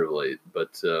playing better of late.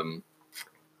 But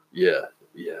yeah,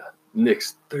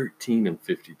 Knicks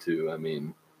 13-52. I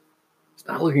mean, it's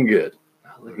not looking good.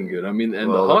 I mean, and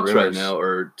the Hawks right now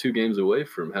are 2 games away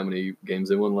from how many games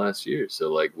they won last year.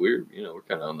 So we're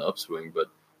kind of on the upswing, but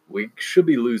we should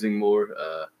be losing more.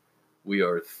 We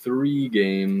are 3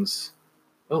 games.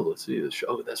 Oh, let's see.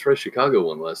 That's right. Chicago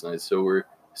won last night. So we're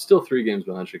still 3 games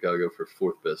behind Chicago for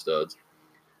 4th best odds.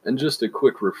 And just a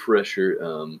quick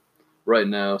refresher. Right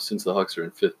now, since the Hawks are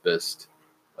in 5th best,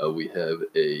 we have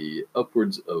a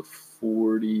upwards of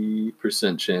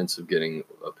 40% chance of getting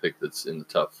a pick that's in the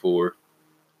top 4.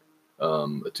 A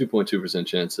 2.2%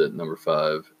 chance at number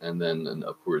 5. And then an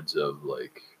upwards of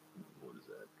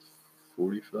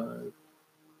 45?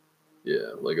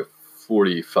 Yeah, a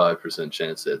 45%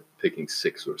 chance at picking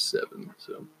 6 or 7.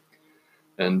 So,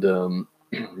 and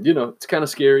it's kind of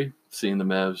scary seeing the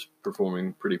Mavs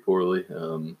performing pretty poorly.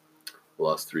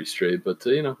 Lost 3 straight, but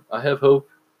I have hope.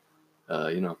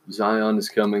 Zion is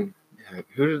coming. Yeah,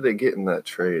 who did they get in that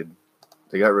trade?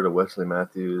 They got rid of Wesley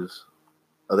Matthews.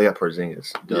 Oh, they got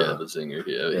Porzingis. Yeah, the Zinger.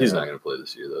 Yeah, he's not going to play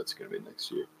this year though. It's going to be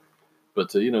next year.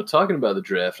 But talking about the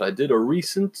draft, I did a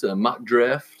recent mock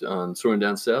draft on Soaring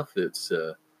Down South. It's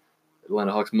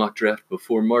Atlanta Hawks mock draft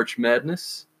before March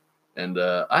Madness, and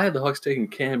I had the Hawks taking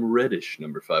Cam Reddish,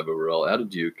 number 5 overall, out of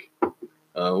Duke.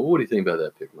 What do you think about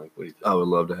that pick, Mike? What do you think? I would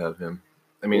love to have him.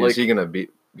 I mean, is he gonna be?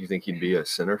 Do you think he'd be a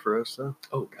center for us though?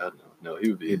 Oh God, no. He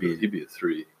would be. He'd be a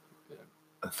 3. Yeah.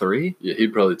 A 3? Yeah,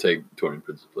 he'd probably take Taurean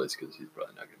Prince's place because he's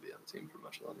probably not going to be on the team for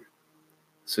much longer.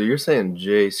 So you're saying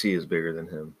JC is bigger than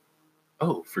him?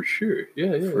 Oh, for sure. Yeah.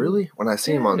 Really? When I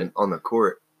see him on the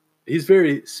court, he's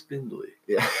very spindly.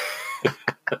 Yeah.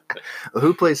 Well,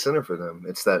 who plays center for them?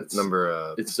 It's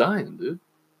number. It's Zion, dude.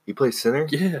 He plays center.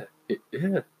 Yeah.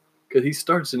 Because he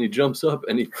starts and he jumps up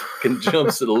and he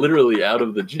jumps literally out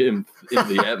of the gym in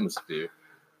the atmosphere.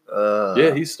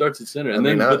 Yeah, he starts at center, and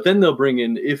but then they'll bring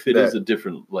in, if it is a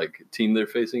different team they're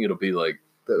facing, it'll be like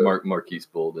Marquise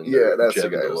Bolden. Yeah, that's the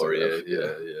guy.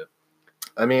 Yeah.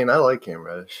 I mean, I like Cam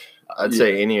Reddish. I'd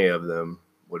say any of them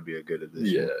would be a good addition.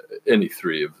 Yeah, any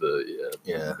 3 of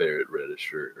the Barrett,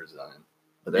 Reddish, or Zion.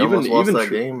 But they almost lost that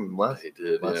game last. They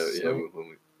did. Last that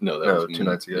was 2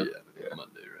 nights ago. Yeah,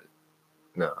 Monday, right?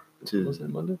 No, Tuesday. Was that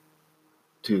Monday?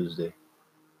 Tuesday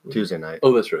night.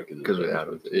 Oh, that's right. Because of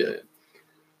Adam. Yeah.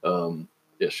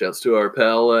 Shouts to our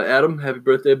pal Adam. Happy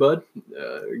birthday, bud.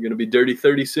 You're gonna be dirty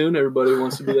 30 soon. Everybody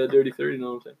wants to be that dirty 30. You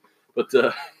know what I'm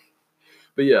saying?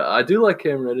 But yeah, I do like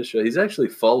Cam Reddish. He's actually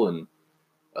fallen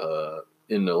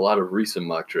in a lot of recent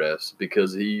mock drafts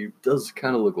because he does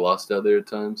kind of look lost out there at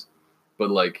times. But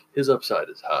his upside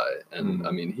is high, and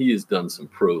I mean, he has done some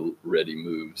pro-ready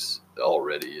moves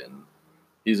already, and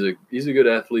he's a good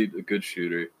athlete, a good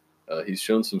shooter. He's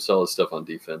shown some solid stuff on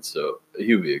defense, so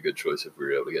he would be a good choice if we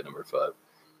were able to get number 5.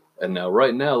 And now,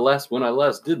 right now, when I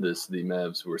last did this, the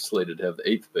Mavs were slated to have the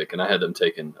 8th pick, and I had them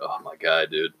taking, oh my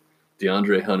God, dude,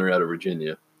 DeAndre Hunter out of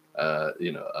Virginia. I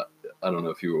don't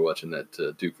know if you were watching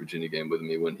that Duke Virginia game with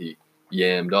me when he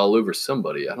yammed all over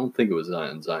somebody. I don't think it was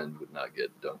Zion. Zion would not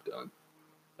get dunked on.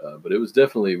 But it was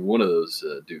definitely one of those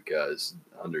Duke guys.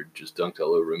 Hunter just dunked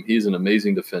all over him. He's an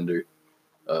amazing defender.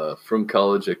 From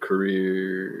college, a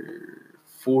career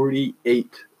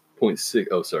 48.6.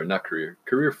 Oh, sorry, not career.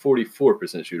 Career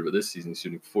 44% shooter, but this season he's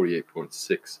shooting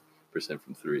 48.6%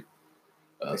 from 3.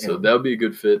 So that would be a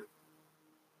good fit.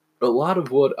 A lot of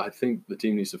what I think the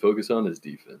team needs to focus on is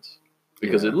defense.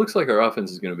 Because it looks like our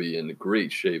offense is going to be in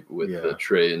great shape with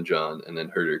Trey and John, and then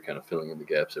Herter kind of filling in the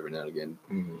gaps every now and again.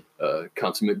 Mm-hmm.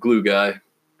 Consummate glue guy,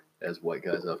 as white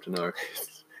guys often are.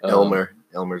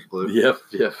 Elmer's glue. Yep.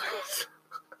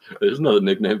 There's another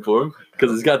nickname for him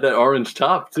because he's got that orange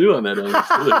top too on that Elmer's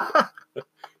glue.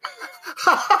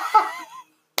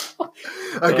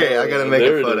 Okay, I gotta make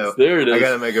a photo. There it is. I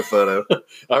gotta make a photo.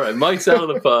 All right, Mike's out of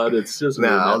the pod. It's just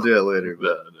I'll do it later.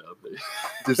 No.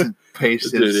 Just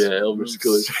paste it. Yeah, Elmer's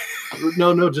glue.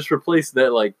 No, just replace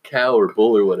that cow or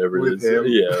bull or whatever it is. Him?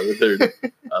 Yeah, with Herder.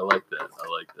 I like that.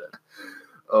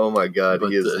 Oh my God,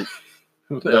 he is.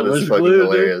 That Elmer's is fucking glue,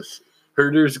 hilarious. Dude.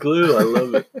 Herder's glue. I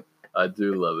love it. I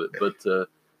do love it.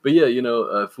 But yeah,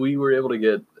 if we were able to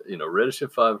get Reddish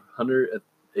at 500 at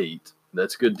 8,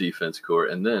 that's good defense core.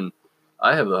 And then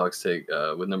I have the Hawks take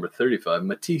with number 35,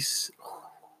 Matisse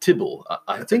Thybulle.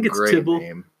 I think it's Thybulle.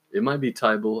 Name. It might be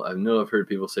Thybulle. I know I've heard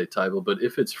people say Thybulle, but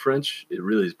if it's French, it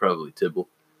really is probably Thybulle.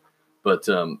 But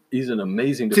he's an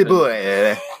amazing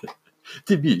defender.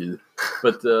 Thybulle.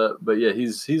 But yeah,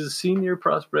 he's a senior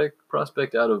prospect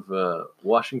out of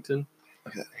Washington.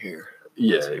 Look at that hair.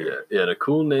 Yeah, a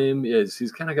cool name. Yeah,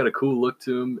 he's kind of got a cool look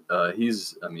to him.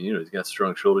 He's got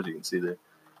strong shoulders. You can see there.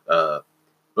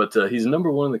 But he's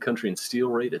number 1 in the country in steal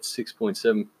rate at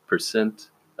 6.7%.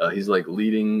 He's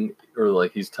leading, or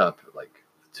he's top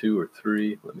 2 or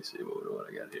 3. Let me see what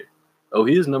I got here. Oh,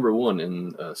 he is number 1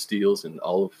 in steals in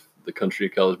all of the country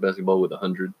of college basketball with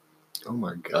 100. Oh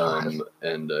my God!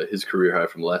 And his career high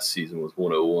from last season was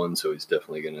 101, so he's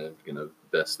definitely gonna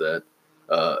best that.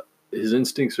 His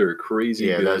instincts are crazy.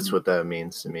 Yeah, good. That's what that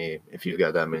means to me. If you've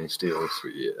got that many steals,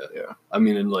 yeah. I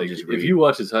mean, and if you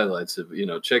watch his highlights,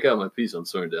 check out my piece on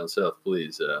Soaring Down South,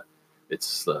 please.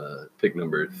 It's pick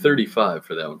number 35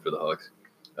 for that one for the Hawks.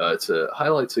 It's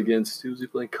highlights against, who was he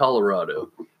playing?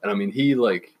 Colorado. And I mean, he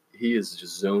is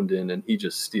just zoned in and he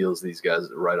just steals these guys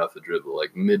right off the dribble.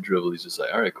 Mid dribble, he's just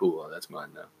all right, cool, that's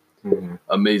mine now. Mm-hmm.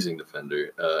 Amazing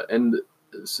defender. And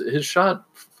his shot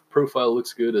profile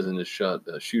looks good, as in his shot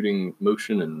shooting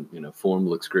motion and form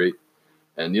looks great.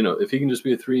 And if he can just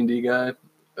be a 3-and-D guy,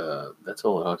 that's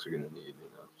all the Hawks are going to need.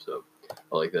 So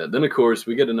I like that. Then of course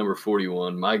we get to number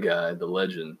 41, my guy, the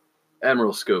legend,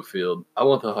 Admiral Schofield. I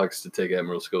want the Hawks to take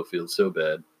Admiral Schofield so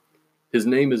bad. His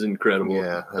name is incredible.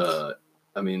 Yeah.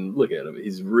 I mean, look at him.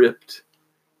 He's ripped.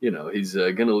 he's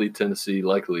going to lead Tennessee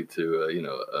likely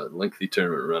to a lengthy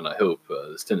tournament run. I hope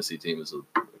this Tennessee team is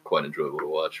quite enjoyable to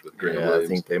watch with Graham Williams. I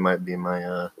think they might be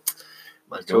my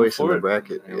choice in the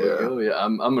bracket. There we go. Yeah, I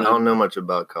don't know much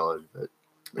about college, but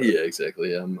yeah,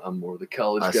 exactly. I'm more the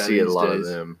college guy. I see a lot of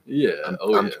them. Yeah,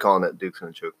 I'm calling it Duke's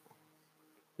gonna choke.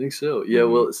 I think so. Yeah.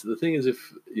 Mm-hmm. Well, the thing is,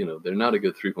 if they're not a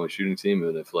good 3-point shooting team,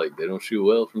 and if they don't shoot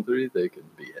well from three, they can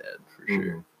be had for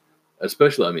sure.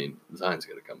 Especially, Zion's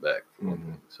got to come back for one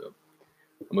thing. So,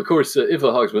 of course, if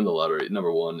the Hawks win the lottery,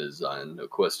 number one is Zion, no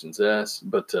questions asked.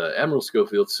 But Admiral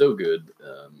Schofield, so good,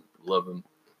 love him.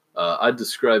 I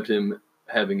described him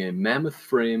having a mammoth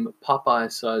frame,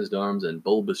 Popeye-sized arms, and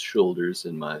bulbous shoulders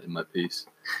in my piece.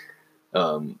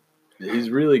 He's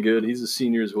really good. He's a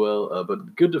senior as well,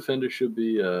 but good defender should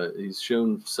be. He's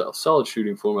shown solid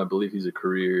shooting form. I believe he's a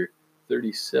career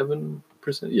 37%.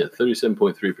 Yeah,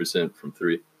 37.3% from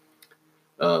three.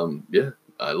 Yeah,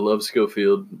 I love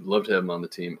Schofield. Love to have him on the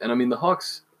team. And the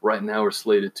Hawks right now are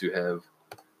slated to have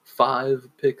 5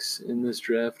 picks in this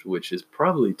draft, which is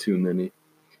probably too many.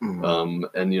 Mm-hmm.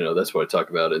 And that's what I talk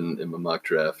about in my mock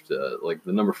draft. The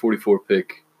number 44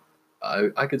 pick,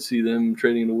 I could see them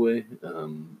trading it away.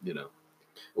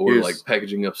 Or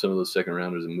packaging up some of those second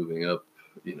rounders and moving up,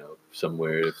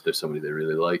 somewhere if there's somebody they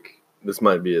really like. This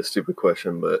might be a stupid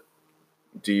question, but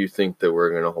do you think that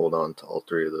we're going to hold on to all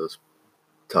 3 of those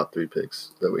top 3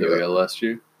 picks that we got last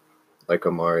year? Like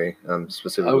Amari. I'm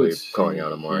specifically calling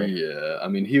out Amari. Yeah,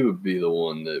 he would be the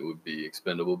one that would be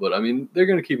expendable. But, they're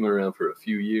going to keep him around for a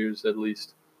few years at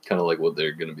least. Kind of like what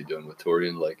they're going to be doing with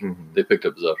Torian. They picked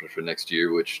up his option for next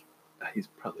year, which he's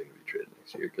probably going to be traded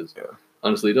next year because,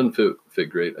 honestly, he doesn't fit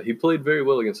great. He played very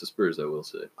well against the Spurs, I will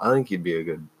say. I think he'd be a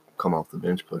good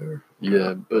come-off-the-bench player.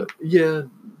 Yeah, but yeah,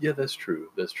 that's true.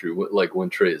 That's true. When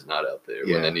Trey is not out there,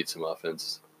 when they need some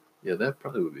offense. Yeah, that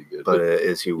probably would be good. But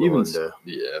is he willing to?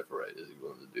 Yeah, right. Is he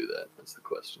willing to do that? That's the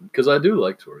question. Because I do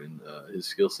like Torian. His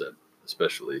skill set,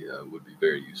 especially, would be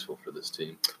very useful for this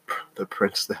team. The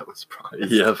Prince that was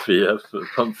promised. Yep.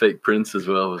 Pump fake Prince as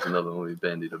well was another one we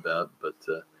bandied about.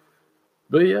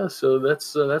 But yeah, so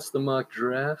that's the mock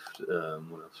draft.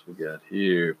 What else we got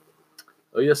here?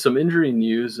 Oh yeah, some injury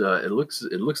news. It looks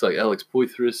like Alex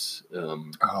Poythress.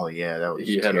 That was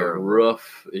he had terrible. A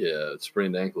rough,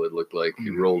 sprained ankle. It looked like he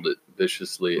rolled it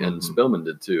viciously, and Spellman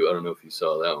did too. I don't know if you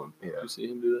saw that one. Yeah. Did you see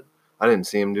him do that? I didn't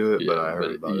see him do it, but I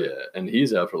heard about it. Yeah, and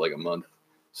he's out for like a month,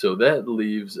 so that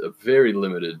leaves a very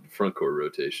limited front court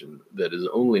rotation. That is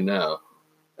only now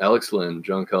Alex Len,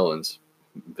 John Collins,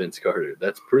 Vince Carter.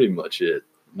 That's pretty much it,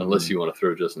 unless you want to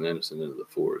throw Justin Anderson into the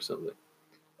 4 or something.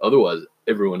 Otherwise,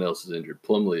 everyone else is injured.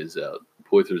 Plumlee is out.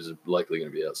 Poythress is likely going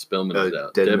to be out. Spellman is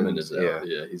out. Dedmon is out.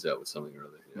 Yeah, he's out with something or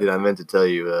other. Yeah. Dude, I meant to tell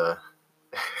you.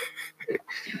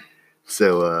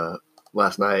 So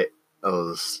last night I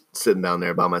was sitting down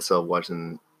there by myself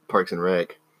watching Parks and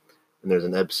Rec, and there's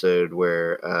an episode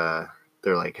where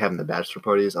they're having the bachelor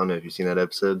parties. I don't know if you've seen that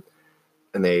episode,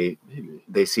 and they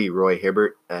see Roy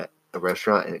Hibbert at a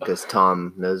restaurant, and because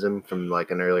Tom knows him from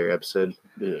an earlier episode.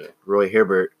 Yeah, Roy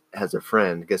Hibbert has a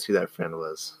friend. Guess who that friend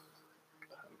was?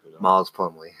 Miles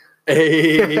Plumlee.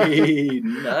 Hey,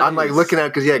 nice. I'm looking at it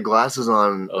because he had glasses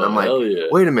on. And I'm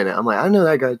wait a minute. I'm I know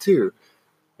that guy too.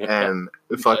 And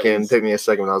it fucking took me a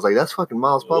second. I was like, that's fucking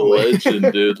Miles Plumlee.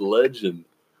 Legend, dude. Legend.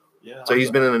 Yeah. So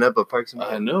he's been in an ep of Parks and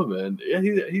Rec. I know, man. Yeah,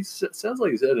 he sounds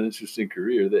like he's had an interesting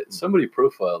career. That somebody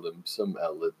profiled him, some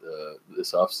outlet,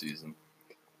 this offseason.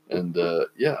 And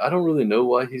I don't really know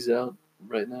why he's out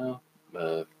right now.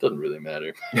 Doesn't really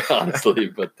matter, honestly.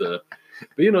 But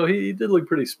he did look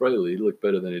pretty sprightly. He looked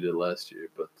better than he did last year.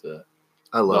 But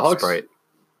I love Sprite.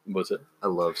 What's that? I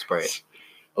love Sprite.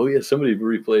 Oh yeah, somebody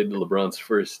replayed LeBron's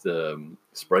first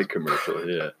Sprite commercial.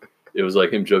 Yeah, it was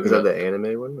him joking. Is that the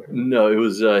anime one? Or? No, it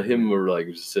was him.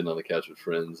 Just sitting on the couch with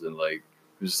friends, and he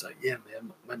was just yeah,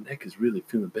 man, my neck is really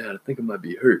feeling bad. I think I might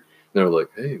be hurt. And they were like,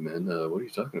 hey, man, what are you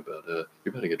talking about? You're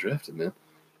about to get drafted, man.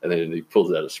 And then he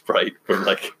pulls out a Sprite from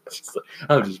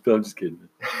I'm just kidding.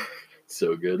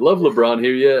 So good. Love LeBron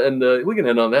here, yeah. And we can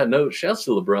end on that note. Shouts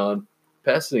to LeBron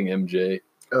passing MJ.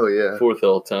 Oh yeah, 4th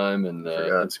all time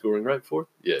and scoring right 4th.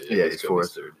 Yeah, he's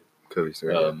 4th. Kobe's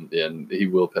 3rd. Yeah, and he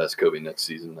will pass Kobe next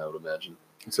season, I would imagine.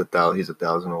 He's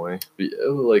 1,000 away. Yeah,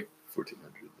 1,400.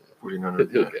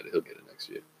 1,400. He'll get it. He'll get it next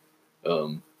year.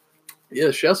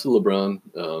 Shouts to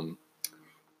LeBron.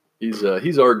 He's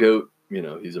our GOAT.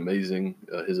 He's amazing.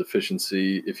 His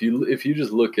efficiency. If you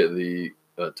just look at the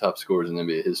top scorers in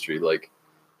NBA history,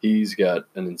 he's got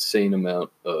an insane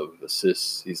amount of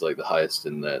assists. He's the highest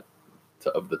in that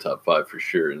of the top 5 for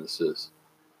sure in assists.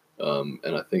 And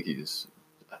I think he's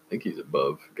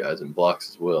above guys in blocks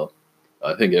as well.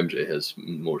 I think MJ has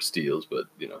more steals, but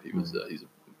he was he's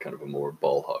kind of a more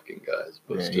ball hawking guy as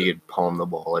opposed to. He could palm the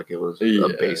ball like it was a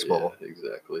baseball. Yeah,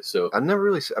 exactly. So I never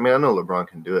really. I mean, I know LeBron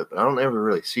can do it, but I don't ever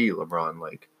really see LeBron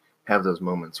like have those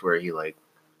moments where he like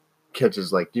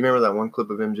catches like. Do you remember that one clip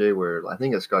of MJ where I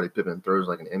think it's Scottie Pippen throws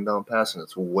like an inbound pass and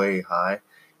it's way high,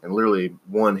 and literally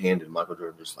one-handed Michael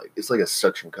Jordan just like it's like a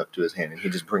suction cup to his hand, and he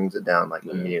just brings it down like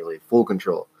immediately, full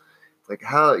control. Like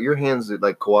how your hands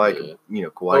like Kawhi,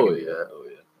 Kawhi can do that. Oh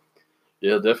yeah,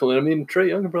 yeah, definitely. I mean, Trae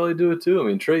Young can probably do it too. I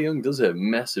mean, Trae Young does have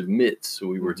massive mitts. So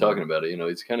we were talking about it.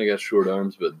 He's kind of got short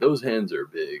arms, but those hands are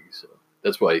big. So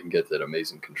that's why he can get that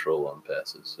amazing control on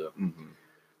passes. So,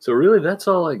 so really, that's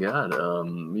all I got.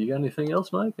 You got anything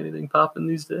else, Mike? Anything popping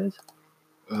these days?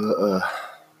 Mike,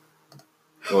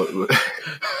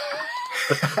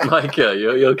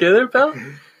 you okay there, pal?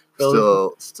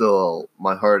 Still,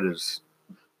 my heart is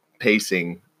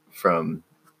pacing from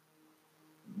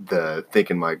the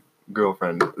thinking my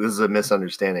girlfriend. This is a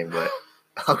misunderstanding, but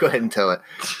I'll go ahead and tell it.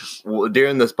 Well,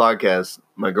 during this podcast,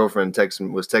 my girlfriend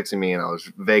was texting me, and I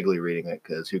was vaguely reading it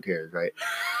because who cares, right?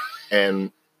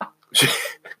 And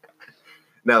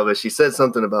but she said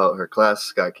something about her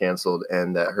class got canceled,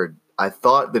 and that I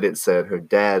thought that it said her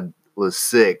dad was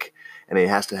sick and he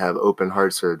has to have open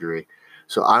heart surgery.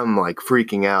 So I'm like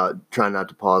freaking out, trying not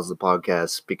to pause the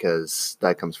podcast because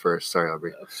that comes first. Sorry,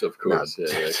 Aubrey. Yes, of course. No,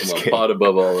 yeah. Come on, pod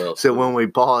above all else. So when we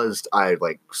paused, I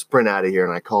like sprint out of here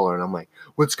and I call her and I'm like,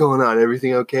 "What's going on?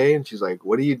 Everything okay?" And she's like,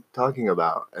 "What are you talking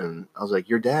about?" And I was like,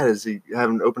 "Your dad, is he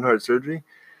having open heart surgery?"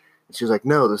 And she was like,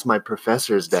 "No, this is my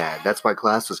professor's dad. That's why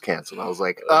class was canceled." I was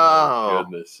like, "Oh,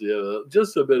 goodness, yeah,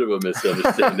 just a bit of a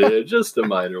misunderstanding, just a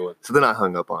minor one." So then I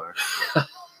hung up on her.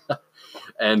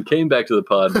 And came back to the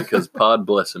pod because pod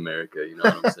bless America, you know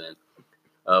what I'm saying?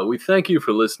 We thank you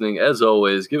for listening. As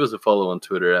always, give us a follow on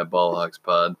Twitter at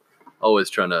BallHawksPod. Always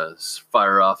trying to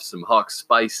fire off some Hawks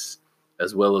spice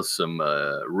as well as some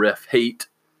ref hate.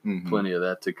 Plenty of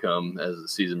that to come as the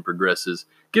season progresses.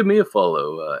 Give me a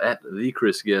follow at the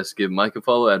Chris Guest. Give Mike a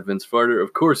follow at Vince Farter.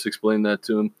 Of course, explain that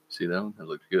to him. See that one? That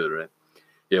looked good, right?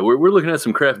 Yeah, we're looking at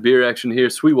some craft beer action here.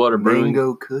 Sweetwater Brewing.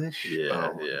 Mango Kush?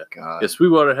 Yeah, yeah. God. Yeah,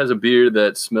 Sweetwater has a beer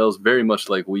that smells very much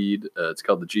like weed. It's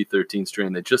called the G13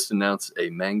 strain. They just announced a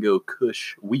Mango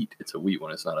Kush wheat. It's a wheat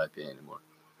one. It's not IPA anymore.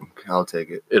 I'll take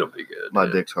it. It'll be good. My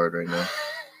dick's hard right now.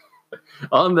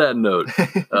 On that note,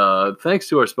 thanks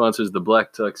to our sponsors, the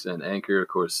Black Tux and Anchor. Of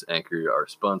course, Anchor, our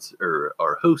sponsor, or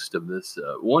our host of this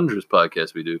wondrous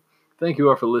podcast we do. Thank you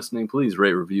all for listening. Please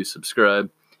rate, review, subscribe.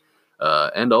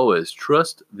 And always,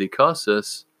 trust the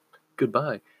process.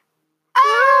 Goodbye.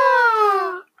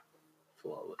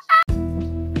 Flawless.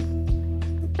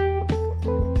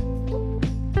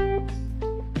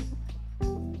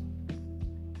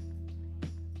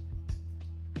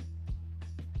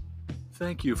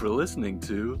 Thank you for listening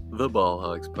to the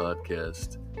BallHawks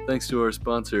Podcast. Thanks to our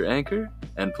sponsor, Anchor,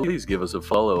 and please give us a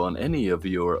follow on any of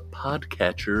your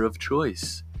podcatcher of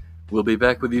choice. We'll be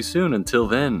back with you soon. Until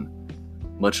then,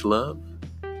 much love,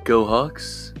 go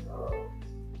Hawks,